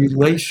of the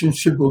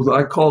relationship of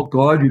I call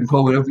God? You can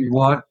call it whatever you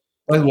want.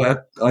 By the way,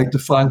 I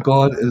define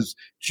God as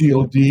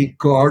G-O-D,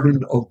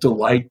 Garden of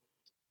Delight.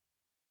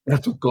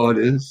 That's what God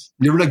is.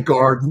 You're in a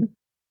garden.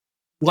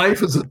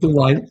 Life is a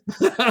delight.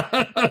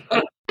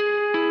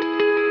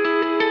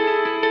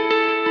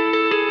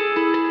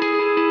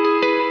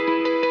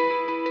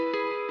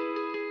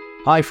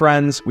 Hi,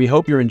 friends. We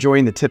hope you're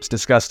enjoying the tips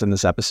discussed in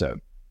this episode.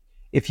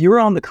 If you're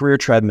on the career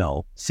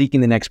treadmill,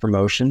 seeking the next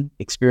promotion,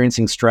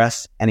 experiencing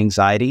stress and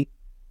anxiety,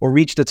 or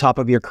reached the top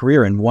of your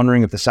career and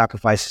wondering if the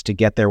sacrifices to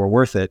get there were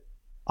worth it,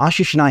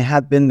 Ashish and I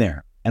have been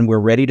there, and we're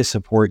ready to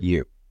support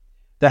you.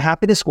 The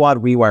Happiness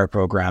Squad Rewire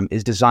program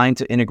is designed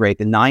to integrate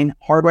the 9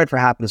 Hardwired for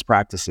Happiness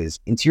practices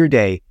into your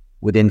day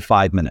within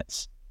 5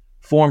 minutes.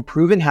 Form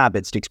proven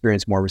habits to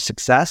experience more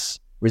success,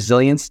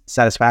 resilience,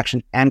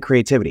 satisfaction, and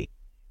creativity.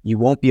 You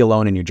won't be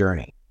alone in your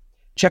journey.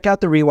 Check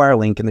out the Rewire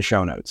link in the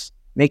show notes.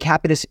 Make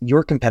happiness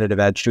your competitive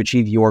edge to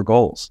achieve your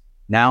goals.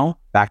 Now,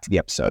 back to the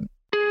episode.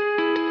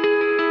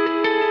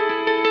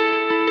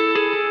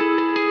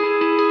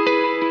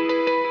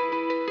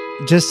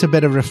 Just a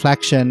bit of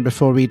reflection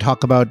before we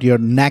talk about your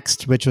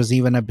next, which was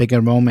even a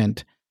bigger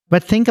moment.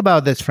 But think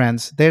about this,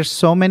 friends. There's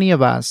so many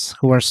of us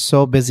who are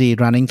so busy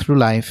running through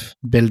life,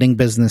 building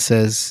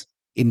businesses,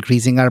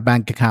 increasing our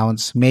bank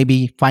accounts,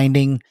 maybe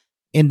finding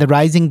in the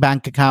rising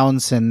bank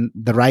accounts and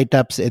the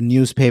write-ups in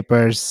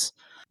newspapers,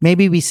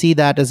 maybe we see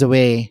that as a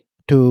way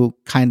to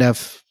kind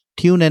of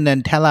tune in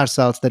and tell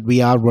ourselves that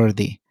we are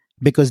worthy,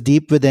 because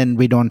deep within,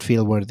 we don't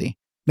feel worthy.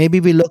 Maybe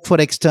we look for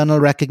external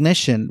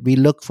recognition. We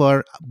look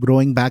for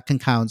growing bank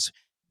accounts.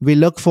 We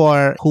look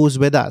for who's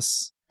with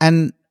us.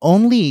 And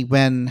only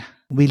when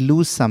we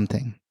lose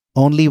something,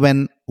 only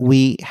when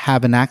we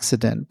have an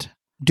accident,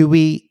 do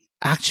we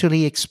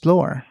actually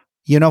explore.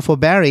 For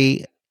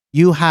Barry,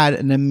 you had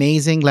an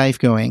amazing life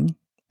going,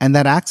 and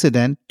that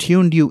accident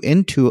tuned you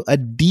into a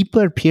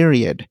deeper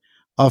period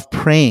of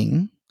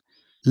praying,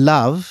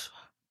 love,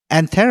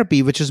 and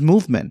therapy, which is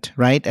movement,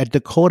 right? At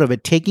the core of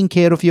it, taking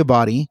care of your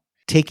body,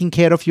 taking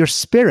care of your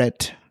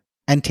spirit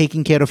and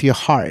taking care of your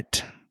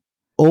heart,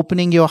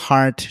 opening your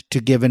heart to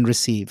give and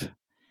receive.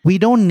 We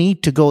don't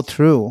need to go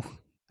through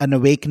an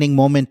awakening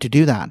moment to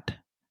do that.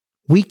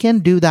 We can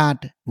do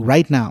that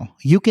right now.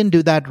 You can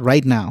do that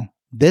right now.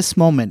 This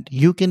moment,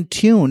 you can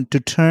tune to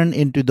turn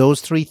into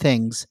those three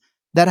things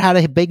that had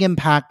a big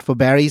impact for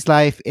Barry's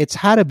life. It's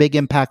had a big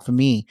impact for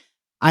me.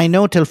 I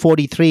know till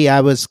 43,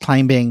 I was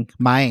climbing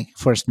my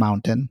first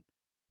mountain.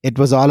 It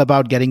was all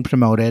about getting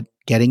promoted,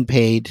 getting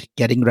paid,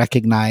 getting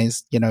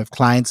recognized. If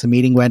clients, a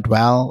meeting went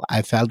well,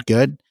 I felt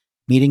good.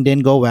 Meeting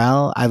didn't go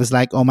well, I was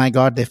like, oh my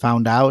God, they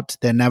found out.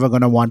 They're never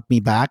going to want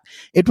me back.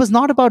 It was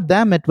not about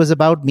them. It was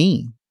about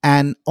me.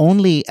 And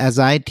only as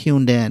I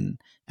tuned in,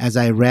 as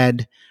I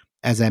read,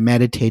 as I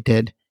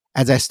meditated,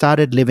 as I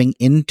started living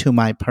into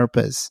my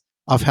purpose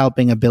of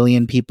helping 1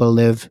 billion people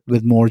live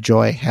with more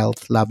joy,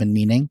 health, love, and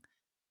meaning,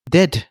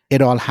 did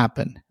it all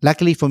happen.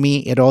 Luckily for me,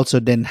 it also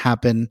didn't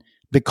happen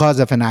because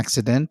of an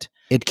accident.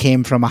 It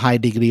came from a high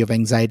degree of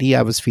anxiety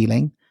I was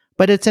feeling.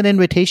 But it's an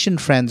invitation,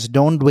 friends.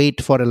 Don't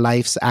wait for a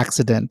life's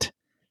accident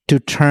to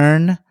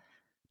turn,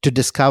 to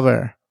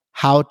discover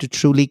how to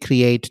truly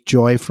create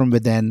joy from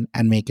within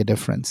and make a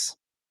difference.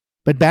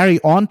 But Barry,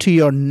 on to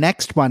your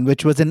next one,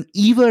 which was an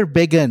even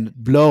bigger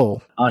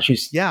blow.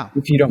 Ashish, Yeah.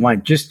 if you don't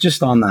mind,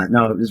 just on that.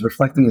 No, it was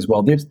reflecting as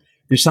well. There's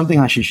something,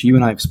 Ashish, you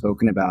and I have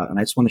spoken about, and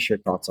I just want to share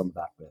thoughts on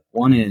that bit.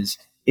 One is,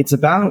 it's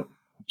about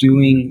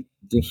doing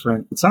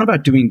different. It's not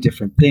about doing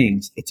different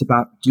things. It's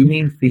about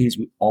doing things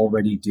we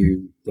already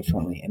do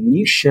differently. And when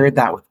you shared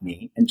that with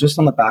me, and just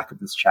on the back of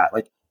this chat,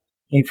 like,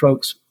 hey,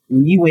 folks,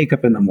 when you wake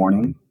up in the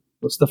morning,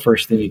 what's the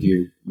first thing you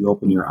do? You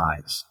open your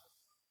eyes,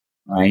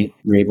 right?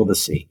 You're able to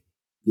see.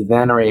 You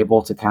then are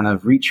able to kind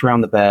of reach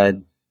around the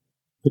bed,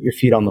 put your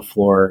feet on the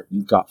floor.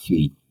 You've got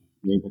feet.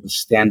 You're able to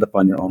stand up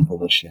on your own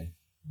volition.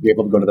 You're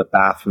able to go to the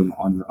bathroom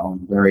on your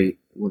own.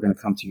 We're going to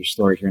come to your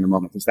story here in a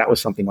moment, because that was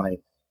something when I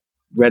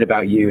read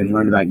about you and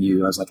learned about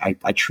you, I was like,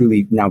 I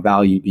truly now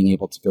value being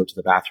able to go to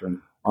the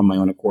bathroom on my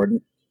own accord.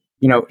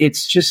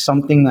 It's just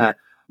something that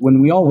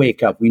when we all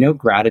wake up, we know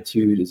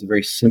gratitude is a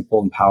very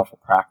simple and powerful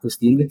practice.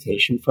 The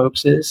invitation,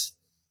 folks, is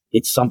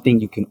it's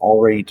something you can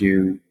already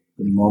do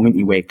the moment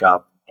you wake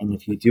up. And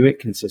if you do it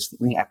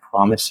consistently, I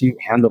promise you,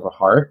 hand over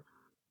heart,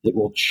 it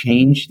will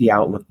change the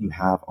outlook you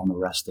have on the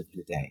rest of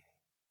your day.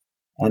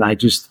 And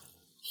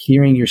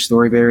hearing your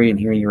story, Barry, and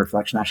hearing your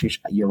reflection, actually,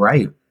 you're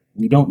right.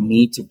 We don't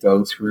need to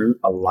go through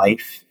a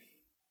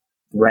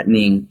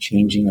life-threatening,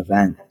 changing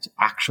event to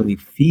actually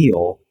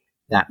feel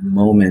that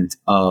moment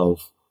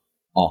of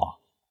awe.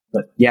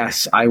 But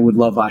yes, I would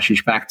love,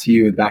 Ashish, back to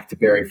you and back to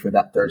Barry for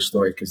that third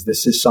story, because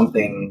this is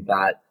something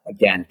that,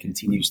 again,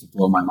 continues to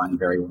blow my mind,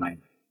 Barry, when I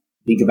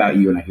think about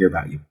you and I hear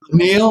about you.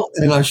 Neil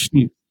and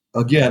Ashish,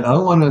 again, I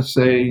want to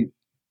say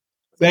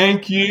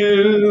thank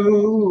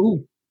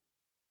you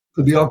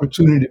for the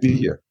opportunity to be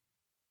here.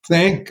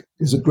 THANK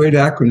is a great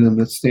acronym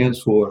that stands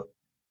for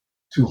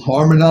to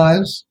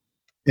harmonize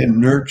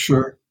and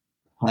nurture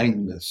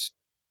kindness.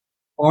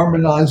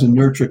 Harmonize and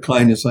nurture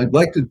kindness. I'd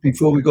like to,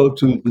 before we go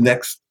to the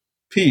next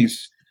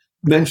piece,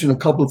 mention a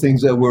couple of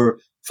things that were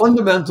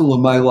fundamental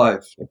in my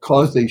life that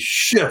caused a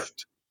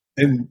shift.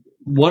 And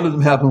one of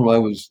them happened when I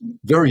was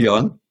very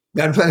young.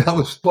 Matter of fact, I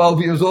was 12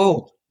 years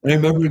old. And I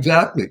remember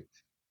exactly.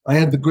 I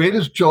had the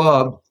greatest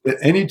job that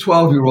any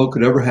 12-year-old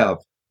could ever have.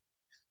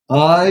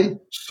 I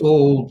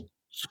sold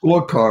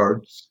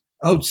scorecards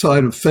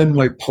outside of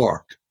Fenway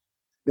Park.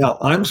 Now,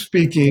 I'm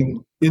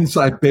speaking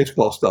inside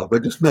baseball stuff. I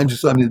just mentioned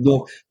something.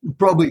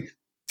 Probably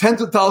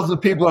tens of thousands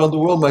of people around the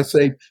world might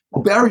say,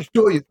 well, Barry,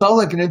 sure, you sound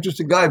like an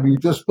interesting guy, but you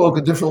just spoke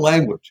a different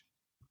language.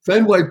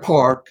 Fenway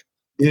Park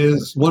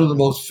is one of the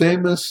most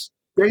famous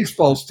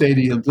baseball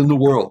stadiums in the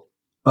world.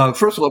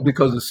 First of all,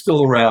 because it's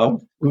still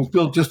around. It was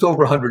built just over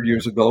 100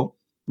 years ago.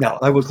 Now,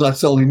 I was not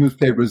selling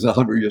newspapers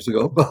 100 years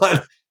ago,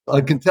 but I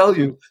can tell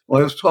you,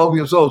 when I was 12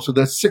 years old, so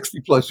that's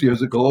 60 plus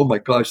years ago. Oh my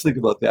gosh, think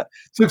about that.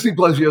 60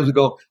 plus years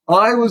ago,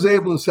 I was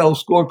able to sell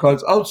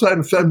scorecards outside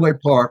of Fenway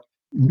Park,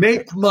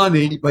 make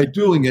money by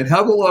doing it,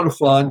 have a lot of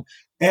fun.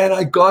 And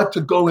I got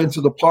to go into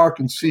the park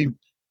and see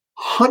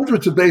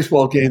hundreds of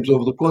baseball games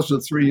over the course of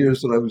the 3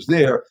 years that I was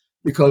there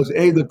because,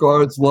 the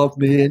guards loved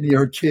me and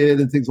you're a kid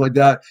and things like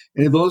that.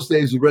 And in those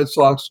days, the Red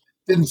Sox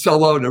didn't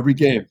sell out every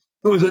game.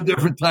 It was a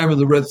different time in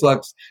the Red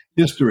Sox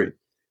history.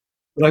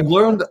 But I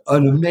learned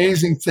an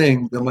amazing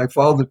thing that my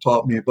father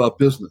taught me about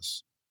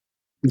business.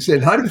 He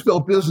said, how do you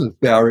spell business,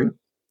 Barry?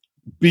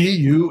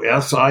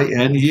 Business,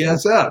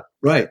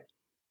 right?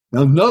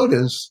 Now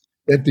notice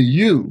that the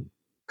U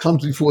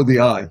comes before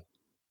the I.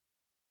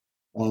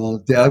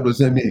 Dad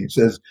was ME. He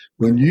says,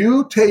 when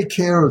you take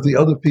care of the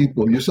other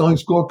people, you're selling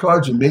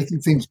scorecards and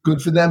making things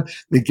good for them,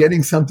 they're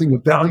getting something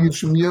of value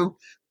from you,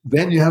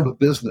 then you have a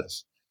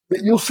business.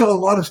 But you'll sell a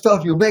lot of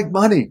stuff. You'll make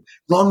money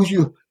as long as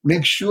you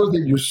make sure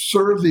that you're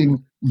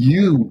serving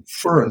you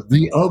first,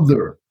 the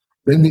other.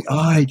 Then the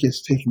I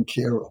gets taken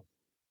care of.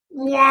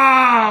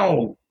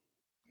 Wow.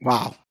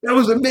 Wow. That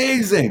was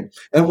amazing.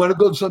 And when it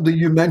goes to something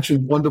you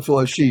mentioned, wonderful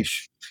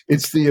Ashish,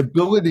 It's the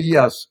ability,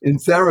 yes, in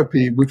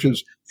therapy, which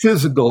is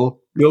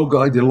physical yoga.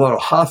 I did a lot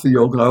of hatha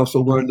yoga. I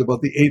also learned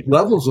about the 8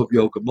 levels of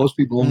yoga. Most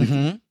people only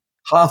do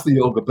hatha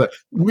yoga, but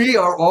we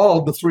are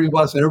all, the 3 of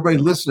us and everybody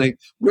listening,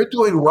 we're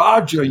doing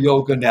Raja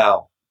yoga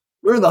now.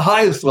 We're in the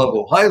highest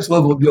level. Highest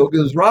level of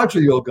yoga is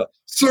Raja yoga,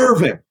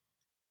 serving.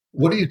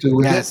 What do you do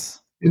with it?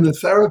 In the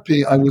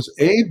therapy, I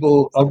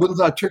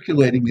wasn't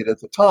articulating it at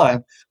the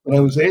time, but I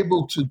was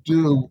able to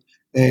do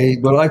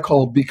what I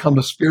call become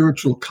a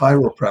spiritual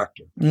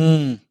chiropractor.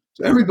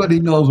 So everybody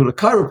knows what a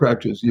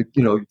chiropractor is. You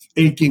know,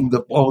 aching,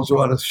 the bones are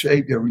out of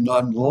shape, you're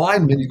not in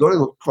alignment. You go to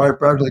the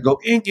chiropractor, they go,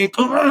 ink, ink,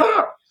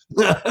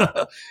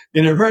 and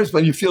it hurts,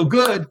 but you feel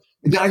good,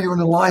 and now you're in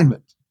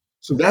alignment.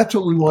 So that's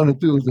what we want to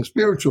do as a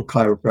spiritual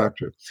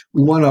chiropractor.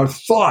 We want our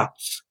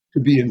thoughts to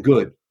be in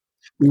good.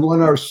 We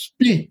want our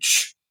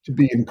speech to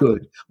be in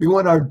good. We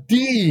want our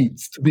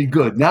deeds to be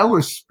good. Now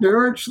we're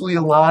spiritually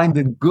aligned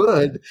and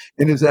good.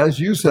 And as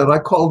you said, I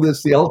call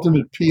this the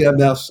ultimate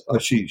PMS,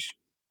 Ashish.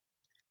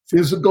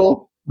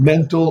 Physical,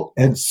 mental,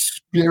 and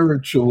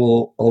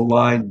spiritual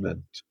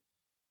alignment.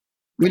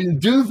 When you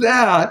do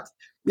that,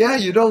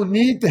 you don't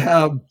need to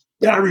have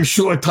Barry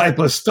Short type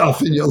of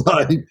stuff in your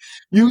life.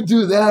 You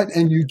do that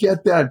and you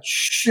get that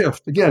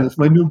shift. Again, it's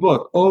my new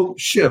book,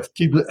 Shift,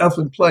 keep the F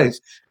in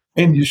place.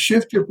 And you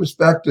shift your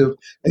perspective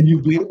and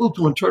you'll be able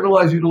to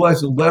internalize,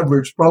 utilize, and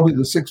leverage probably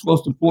the 6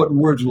 most important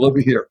words you'll ever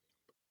hear.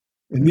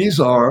 And these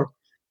are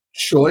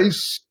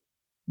choice,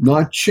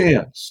 not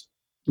chance,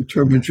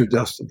 determines your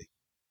destiny.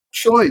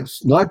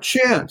 Choice, not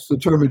chance,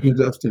 determines your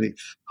destiny.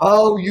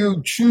 How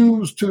you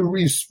choose to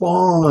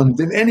respond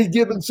in any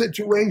given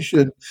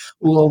situation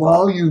will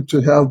allow you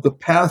to have the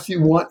path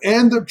you want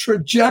and the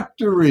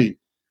trajectory.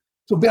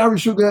 So Barry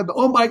Sugar,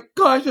 oh my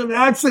gosh, an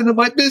accident and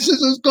my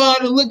business is gone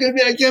and look at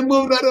me, I can't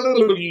move.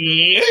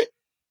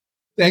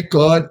 Thank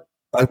God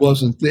I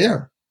wasn't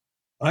there.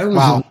 I was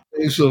in the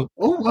place of,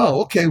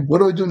 okay, what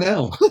do I do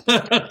now?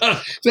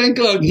 Thank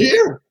God I'm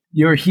here.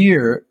 You're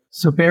here.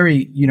 So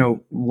Barry, you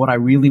know, what I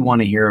really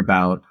want to hear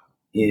about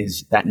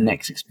is that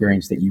next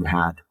experience that you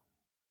had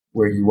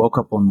where you woke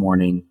up one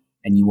morning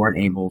and you weren't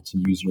able to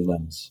use your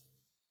limbs.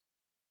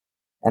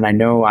 And I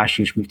know,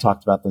 Ashish, we've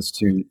talked about this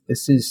too.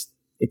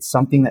 It's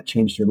something that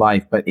changed your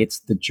life, but it's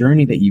the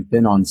journey that you've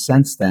been on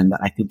since then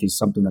that I think is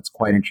something that's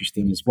quite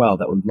interesting as well,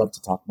 that we'd love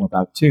to talk more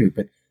about too.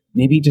 But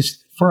maybe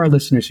just for our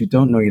listeners who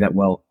don't know you that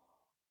well,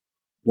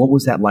 what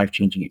was that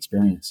life-changing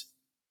experience?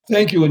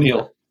 Thank you,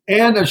 Anil.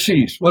 And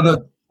Ashish, what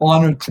an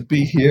honor to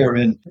be here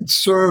and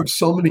serve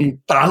so many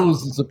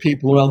thousands of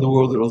people around the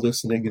world that are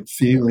listening and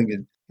feeling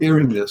and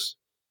hearing this.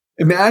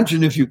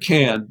 Imagine, if you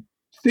can,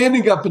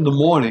 standing up in the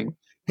morning,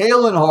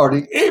 hale and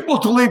hearty, able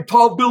to leap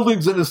tall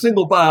buildings in a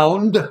single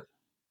bound,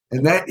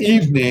 and that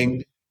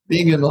evening,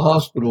 being in the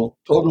hospital,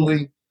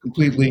 totally,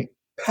 completely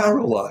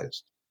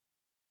paralyzed.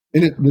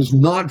 And it was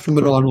not from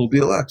an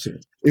automobile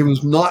accident. It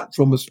was not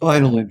from a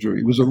spinal injury.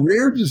 It was a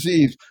rare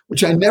disease,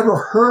 which I never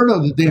heard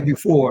of the day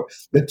before,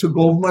 that took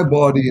over my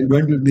body and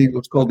rendered me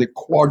what's called a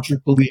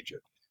quadriplegic.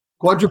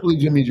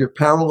 Quadriplegia means you're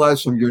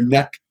paralyzed from your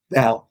neck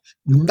down.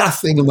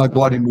 Nothing in my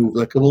body moved.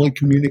 I could only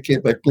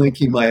communicate by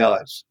blinking my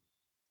eyes.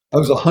 I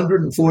was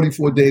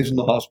 144 days in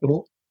the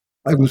hospital.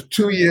 I was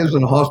 2 years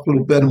in a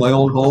hospital bed in my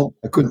own home.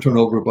 I couldn't turn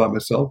over by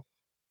myself.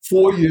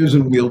 4 years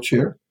in a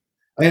wheelchair.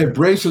 I had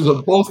braces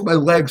on both my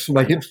legs from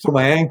my hips to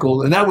my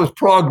ankles, and that was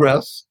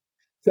progress.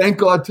 Thank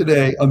God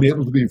today I'm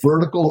able to be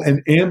vertical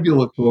and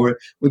ambulatory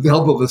with the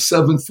help of a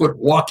 7-foot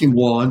walking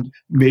wand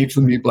made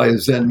for me by a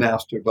Zen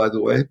master, by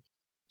the way.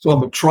 So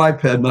I'm a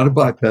triped, not a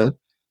biped.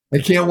 I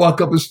can't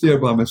walk up a stair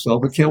by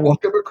myself. I can't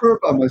walk up a curb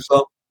by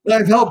myself. And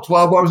I've helped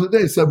 12 hours a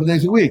day, 7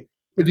 days a week.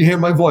 But you hear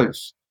my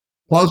voice.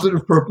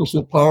 Positive,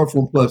 purposeful,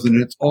 powerful, and pleasant.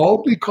 And it's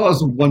all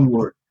because of one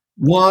word.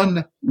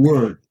 One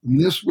word. And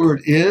this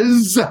word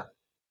is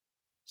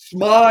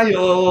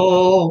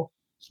smile.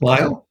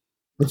 Smile?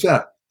 What's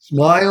that?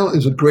 SMILE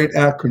is a great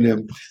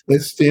acronym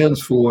that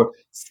stands for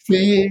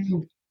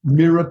Seeing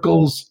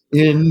Miracles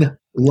in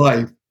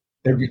Life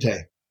Every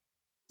Day.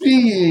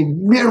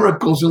 Seeing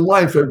miracles in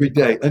life every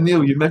day.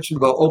 Anil, you mentioned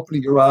about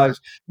opening your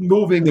eyes,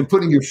 moving and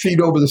putting your feet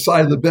over the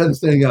side of the bed and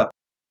staying up.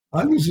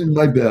 I was in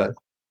my bed,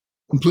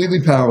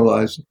 completely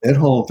paralyzed at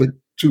home for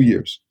 2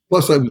 years.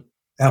 Plus I was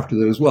after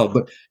that as well,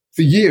 but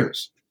for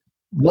years.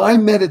 My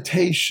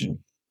meditation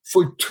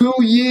for 2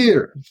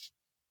 years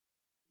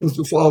was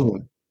the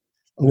following.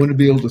 I want to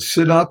be able to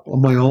sit up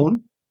on my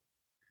own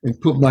and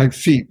put my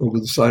feet over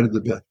the side of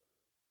the bed.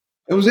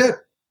 That was it.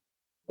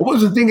 I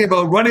wasn't thinking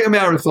about running a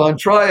marathon,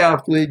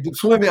 triathlete,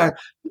 swimming.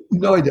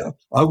 No idea.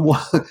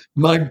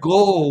 My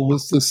goal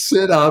was to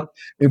sit up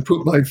and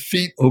put my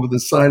feet over the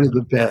side of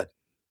the bed. It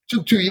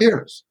took 2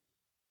 years,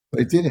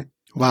 but I did it.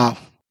 Wow. I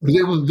was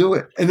able to do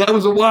it. And that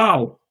was a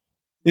wow.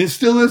 It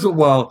still is a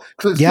wow.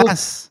 Because it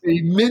took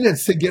 8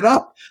 minutes to get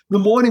up. In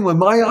the morning when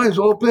my eyes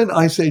open,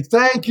 I say,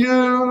 thank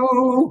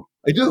you.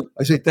 I do.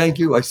 I say, thank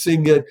you. I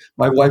sing it.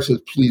 My wife says,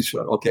 please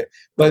shut. Okay.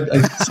 But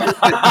I sing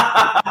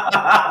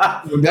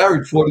it. We're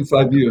married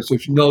 45 years, so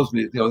she knows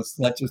me. You know, it's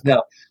not just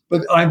now.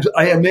 But I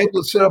am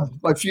able to sit up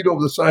with my feet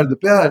over the side of the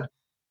bed.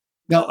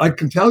 Now, I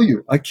can tell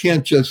you, I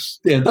can't just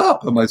stand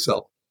up on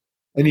myself.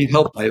 I need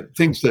help. I have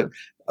things that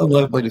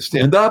allow me to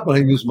stand up, and I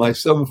use my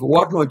 7-foot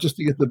walking just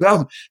to get to the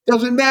bathroom.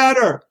 Doesn't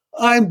matter.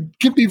 I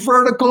can be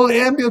vertical,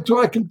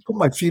 ambulatory. I can put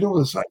my feet over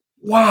the side.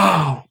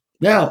 Wow.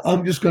 Now,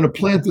 I'm just going to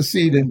plant the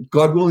seed, and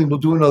God willing, we'll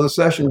do another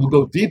session. We'll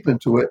go deep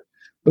into it.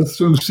 But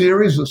through a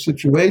series of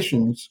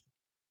situations,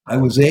 I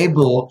was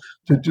able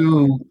to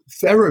do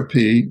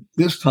therapy,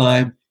 this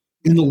time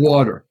in the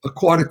water,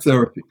 aquatic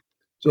therapy.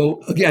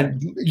 So again,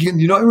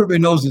 everybody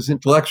knows this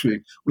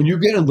intellectually. When you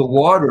get in the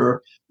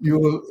water,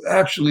 you're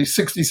actually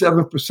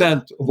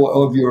 67%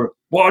 of your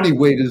body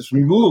weight is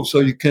removed. So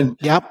you can,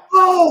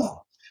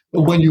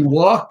 But when you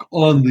walk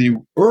on the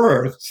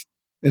earth,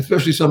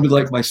 especially somebody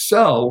like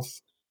myself,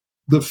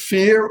 the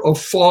fear of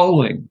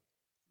falling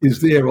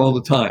is there all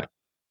the time.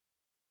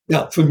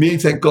 Now, for me,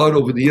 thank God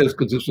over the years,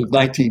 because this was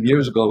 19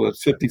 years ago, I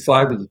was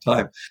 55 at the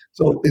time.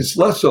 So it's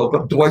less so,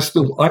 but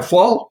I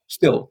fall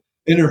still,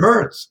 and it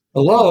hurts.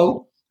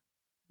 Hello?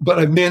 But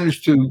I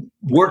managed to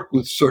work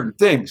with certain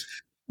things.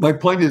 My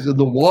point is, in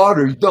the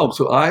water, you don't.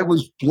 So I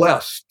was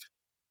blessed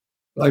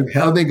by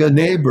having a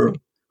neighbor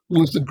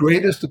who was the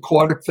greatest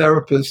aquatic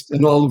therapist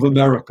in all of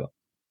America.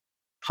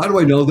 How do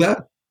I know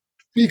that?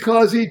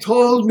 Because he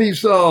told me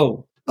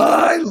so.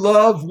 I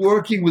love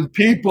working with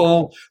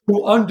people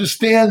who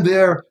understand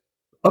their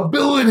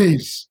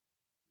abilities.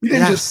 He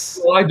didn't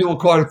just, I do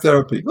aquatic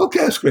therapy.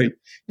 Okay, that's great.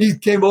 He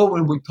came over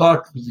and we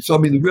talked. He saw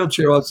me in the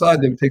wheelchair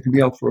outside. They were taking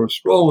me out for a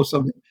stroll or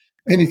something.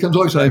 And he comes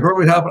over and says, I heard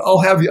what happened.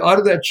 I'll have you out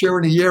of that chair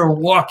in a year and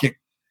walking.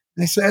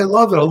 And I say, I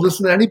love it. I'll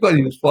listen to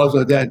anybody who falls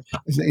like that.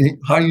 I say,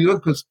 how do you do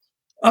it? Because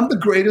I'm the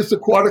greatest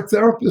aquatic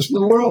therapist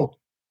in the world.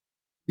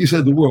 He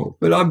said the world,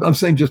 but I'm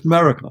saying just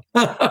America.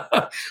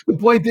 The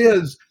point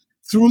is,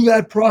 through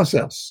that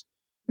process,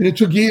 and it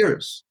took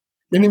years,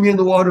 getting me in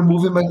the water,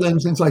 moving my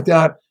limbs, things like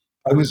that,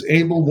 I was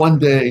able one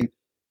day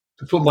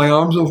to put my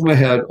arms over my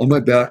head on my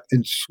back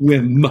and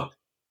swim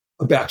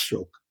a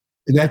backstroke.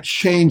 And that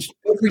changed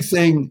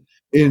everything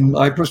in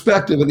my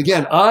perspective. And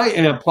again, I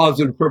am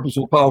positive,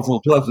 purposeful, powerful,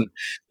 and pleasant.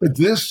 But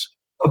this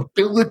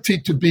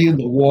ability to be in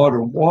the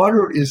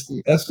water is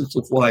the essence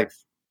of life.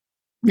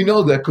 We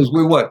know that because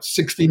we're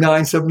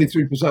 69,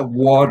 73%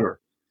 water.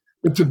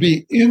 But to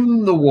be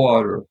in the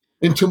water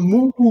and to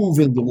move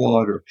in the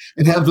water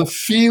and have the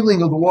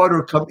feeling of the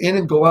water come in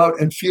and go out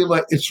and feel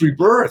like it's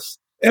rebirth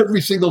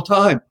every single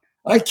time.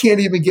 I can't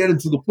even get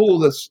into the pool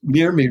that's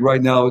near me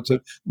right now. It's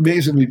an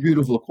amazingly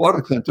beautiful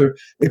aquatic center,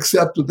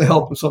 except with the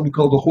help of something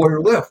called the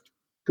Hoyer lift,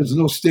 because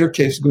there's no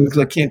staircase because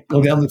I can't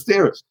go down the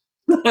stairs.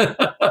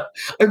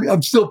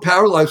 I'm still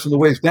paralyzed from the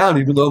waist down,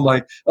 even though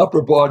my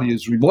upper body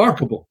is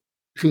remarkable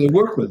because I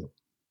work with it.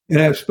 And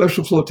I have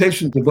special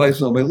flotation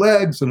devices on my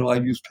legs, and I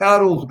use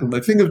paddles because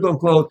my fingers don't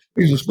close.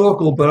 I use a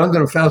snorkel, but I'm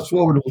going to fast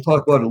forward, and we'll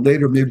talk about it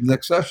later, maybe the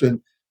next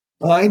session.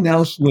 I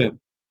now swim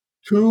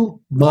 2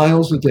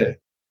 miles a day.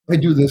 I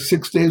do this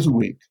 6 days a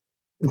week.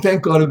 And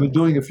thank God I've been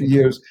doing it for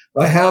years.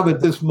 I have at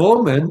this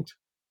moment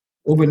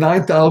over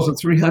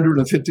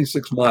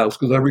 9,356 miles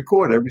because I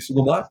record every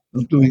single mile.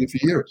 I'm doing it for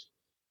years.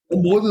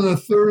 And more than a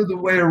third of the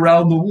way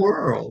around the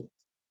world.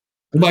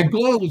 And my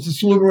goal is to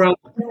swim around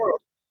the world.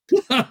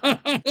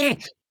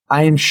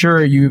 I am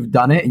sure you've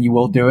done it and you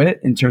will do it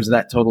in terms of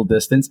that total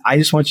distance. I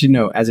just want you to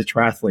know, as a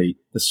triathlete,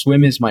 the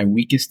swim is my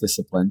weakest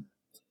discipline.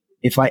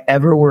 If I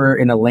ever were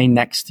in a lane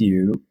next to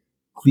you,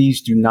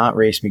 please do not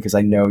race me because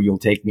I know you'll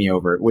take me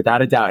over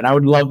without a doubt. And I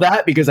would love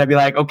that because I'd be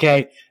like,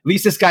 okay, at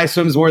least this guy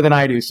swims more than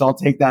I do. So I'll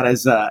take that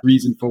as a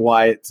reason for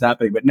why it's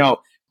happening. But no,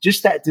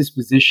 just that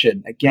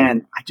disposition.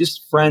 Again,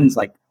 friends,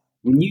 like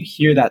when you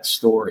hear that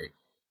story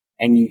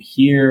and you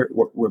hear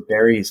where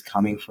Barry is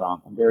coming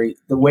from and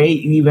the way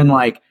you even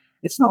like,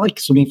 it's not like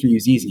swimming for you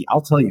is easy.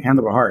 I'll tell you, hand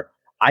over heart,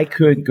 I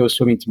could go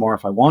swimming tomorrow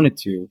if I wanted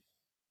to,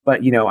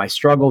 but I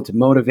struggle to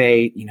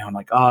motivate, I'm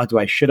like,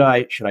 should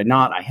I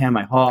not? I hem,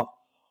 I haw.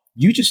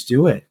 You just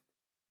do it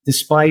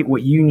despite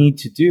what you need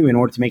to do in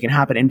order to make it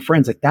happen. And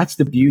friends, like that's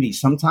the beauty.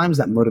 Sometimes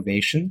that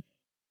motivation,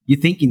 you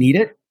think you need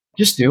it,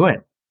 just do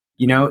it.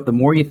 The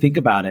more you think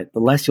about it, the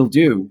less you'll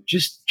do.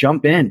 Just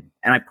jump in.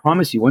 And I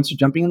promise you, once you're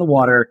jumping in the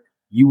water,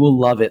 you will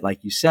love it,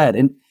 like you said.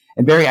 And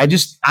Barry,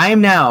 I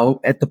am now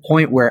at the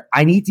point where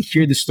I need to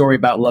hear the story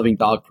about loving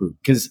dog poop.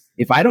 Because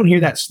if I don't hear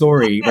that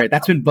story, right,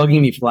 that's been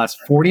bugging me for the last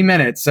 40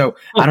 minutes. So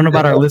I don't know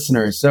about our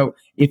listeners. So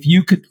if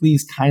you could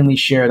please kindly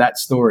share that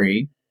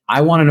story,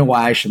 I want to know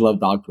why I should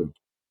love dog poop.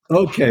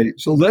 Okay,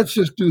 so let's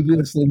just do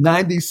this in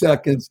 90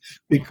 seconds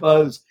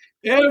because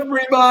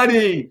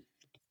everybody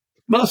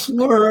must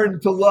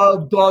learn to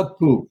love dog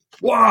poop.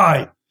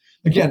 Why?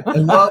 Again, I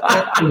love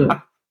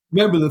that.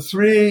 Remember the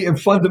 3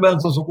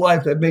 fundamentals of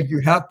life that make you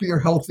happier,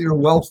 healthier,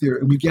 and wealthier,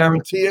 and we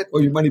guarantee it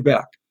or your money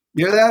back.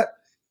 You hear that?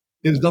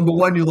 Is number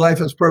 1, your life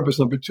has purpose.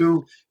 Number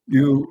 2,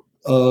 you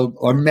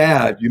are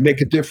mad. You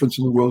make a difference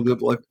in the world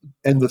of life.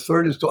 And the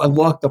third is to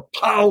unlock the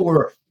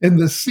power and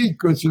the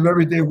secrets of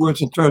everyday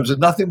words and terms. There's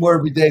nothing more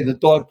every day than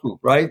dog poop,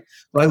 right?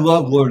 But I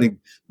love learning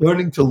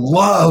to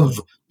love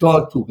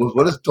dog poop.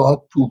 What does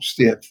dog poop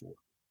stand for?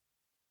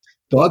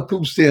 Dog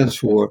poop stands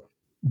for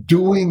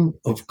Doing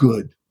of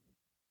good.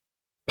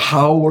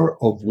 Power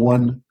of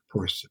one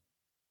person.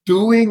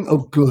 Doing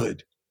of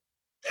good.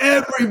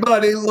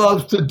 Everybody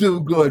loves to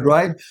do good,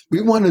 right?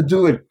 We want to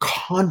do it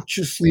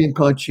consciously and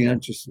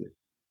conscientiously.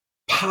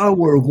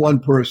 Power of one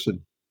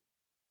person.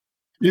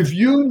 If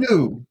you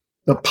knew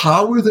the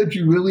power that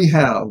you really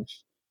have,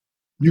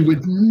 you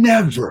would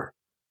never,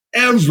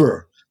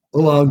 ever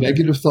allow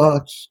negative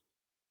thoughts,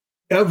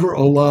 ever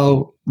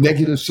allow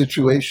negative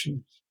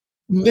situations,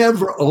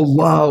 never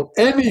allow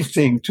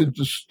anything to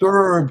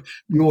disturb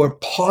your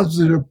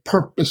positive,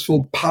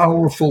 purposeful,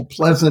 powerful,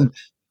 pleasant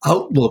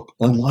outlook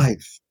on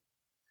life.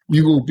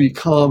 You will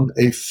become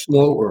a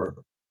flower.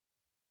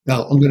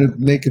 Now, I'm going to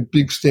make a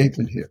big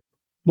statement here.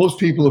 Most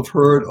people have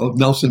heard of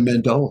Nelson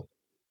Mandela.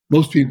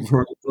 Most people have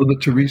heard of Mother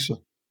Teresa.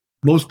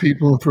 Most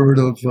people have heard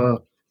of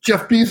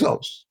Jeff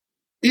Bezos,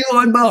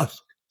 Elon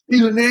Musk.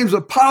 These are names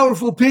of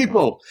powerful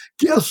people.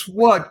 Guess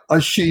what,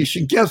 Ashish?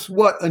 And guess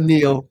what,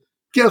 Anil?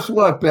 Guess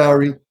what,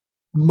 Barry?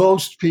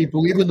 Most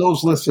people, even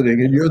those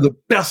listening, and you're the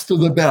best of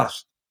the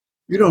best,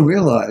 you don't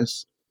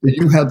realize that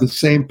you have the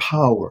same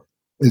power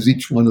as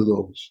each one of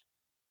those.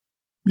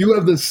 You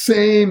have the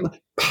same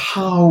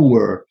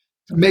power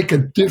to make a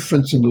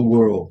difference in the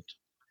world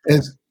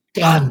as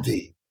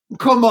Gandhi.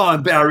 Come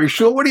on, Barry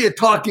Shaw, what are you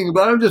talking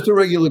about? I'm just a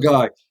regular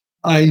guy.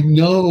 I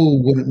know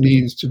what it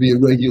means to be a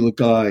regular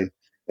guy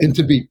and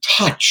to be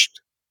touched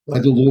by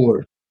the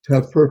Lord, to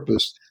have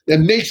purpose that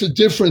makes a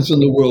difference in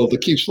the world,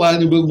 that keeps flying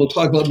the wheel. We'll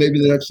talk about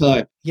maybe the next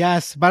time.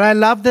 Yes, but I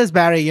love this,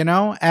 Barry,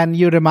 and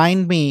you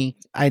remind me,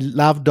 I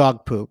love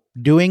dog poop.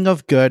 Doing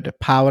of good,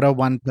 power of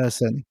one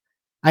person.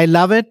 I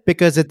love it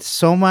because it's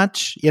so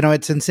much,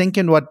 it's in sync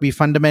in what we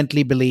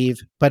fundamentally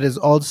believe, but is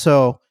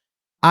also,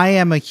 I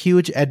am a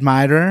huge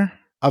admirer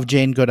of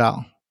Jane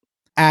Goodall.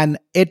 And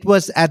it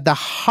was at the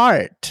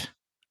heart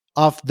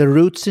of the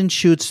Roots and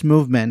Shoots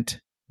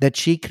movement that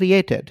she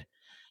created,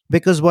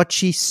 because what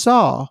she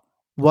saw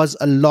was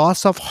a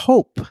loss of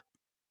hope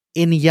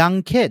in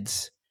young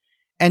kids.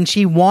 And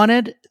she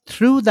wanted,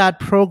 through that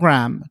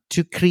program,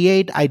 to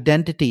create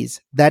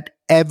identities that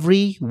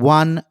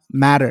everyone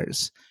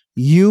matters.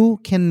 You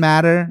can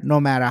matter no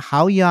matter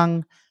how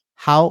young,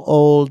 how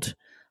old,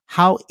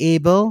 how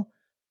able,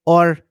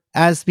 or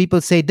as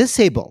people say,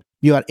 disabled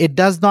you are. It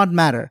does not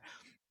matter.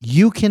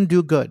 You can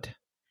do good.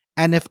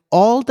 And if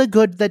all the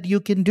good that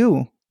you can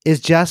do is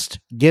just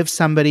give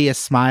somebody a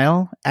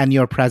smile and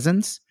your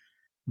presence,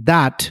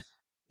 that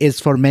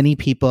is for many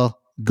people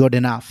good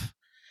enough.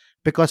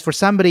 Because for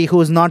somebody who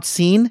is not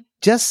seen,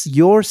 just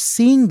your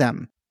seeing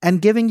them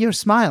and giving your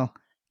smile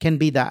can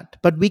be that.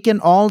 But we can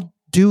all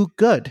do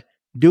good.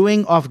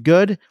 Doing of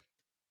good,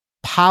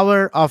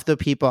 power of the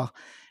people.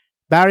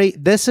 Barry,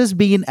 this has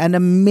been an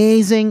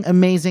amazing,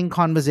 amazing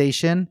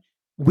conversation.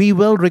 We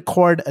will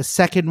record a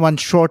second one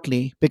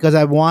shortly because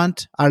I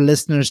want our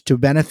listeners to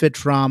benefit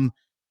from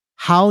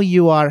how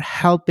you are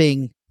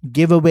helping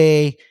give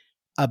away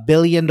 $1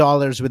 billion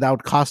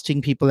without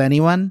costing people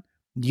anyone.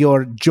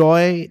 Your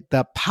joy,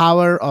 the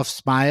power of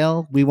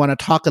smile. We want to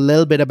talk a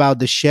little bit about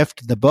The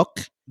Shift, the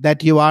book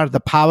that you are, the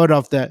power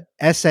of the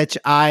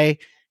SHIF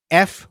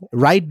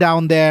right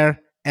down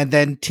there, and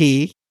then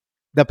T,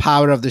 the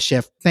power of the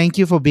shift. Thank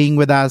you for being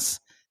with us.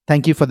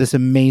 Thank you for this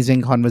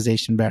amazing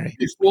conversation, Barry.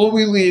 Before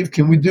we leave,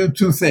 can we do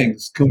two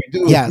things? Can we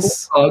do a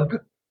Yes. hug?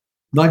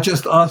 Not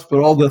just us,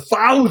 but all the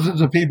thousands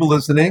of people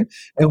listening,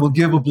 and we'll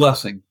give a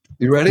blessing.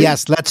 You ready?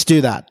 Yes, let's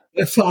do that.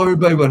 Let's tell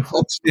everybody what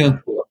HOPE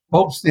stands for.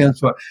 HOPE stands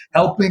for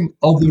helping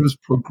others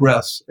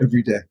progress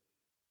every day.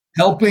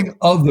 Helping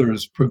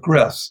others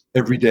progress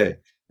every day.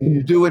 And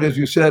you do it, as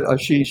you said,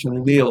 Ashish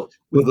and Anil,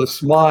 with a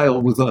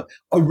smile, with a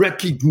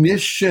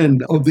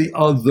recognition of the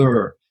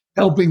other,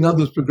 helping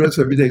others progress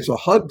every day. So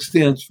HUG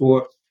stands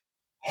for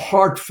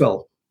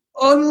heartfelt,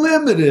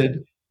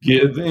 unlimited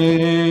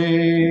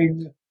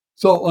giving.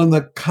 So on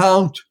the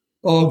count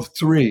of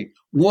 3,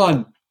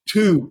 1,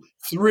 2,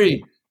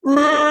 3.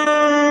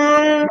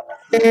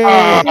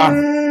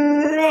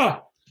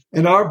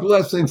 And our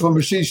blessing from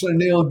Ashish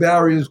and Anil and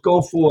Barry is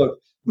go forth.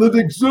 Live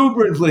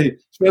exuberantly,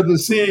 spread the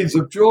seeds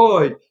of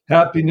joy,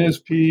 happiness,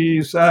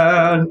 peace,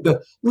 and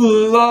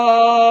love.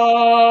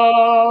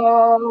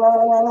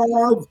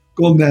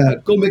 Go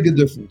mad. Go make a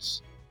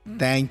difference.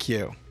 Thank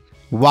you.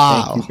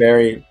 Wow. Thank you,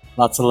 Barry.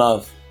 Lots of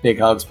love. Big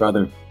hugs,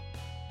 brother.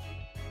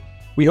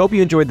 We hope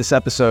you enjoyed this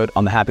episode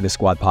on the Happiness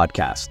Squad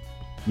podcast.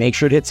 Make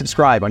sure to hit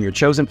subscribe on your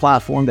chosen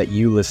platform that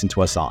you listen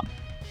to us on.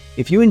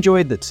 If you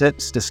enjoyed the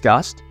tips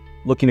discussed,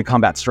 looking to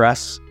combat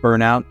stress,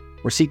 burnout,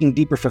 or seeking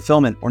deeper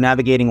fulfillment or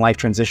navigating life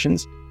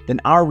transitions, then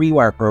our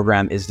Rewire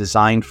program is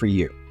designed for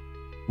you.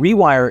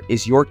 Rewire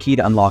is your key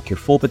to unlock your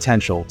full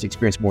potential to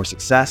experience more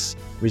success,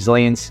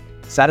 resilience,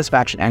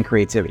 satisfaction, and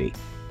creativity.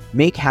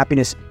 Make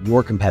happiness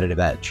your competitive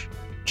edge.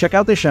 Check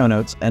out the show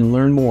notes and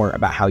learn more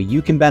about how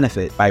you can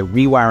benefit by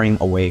rewiring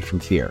away from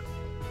fear.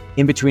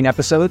 In between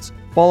episodes,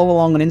 follow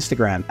along on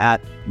Instagram at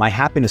My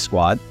Happiness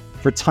Squad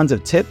for tons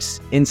of tips,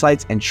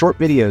 insights, and short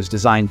videos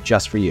designed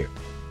just for you.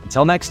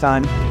 Until next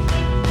time.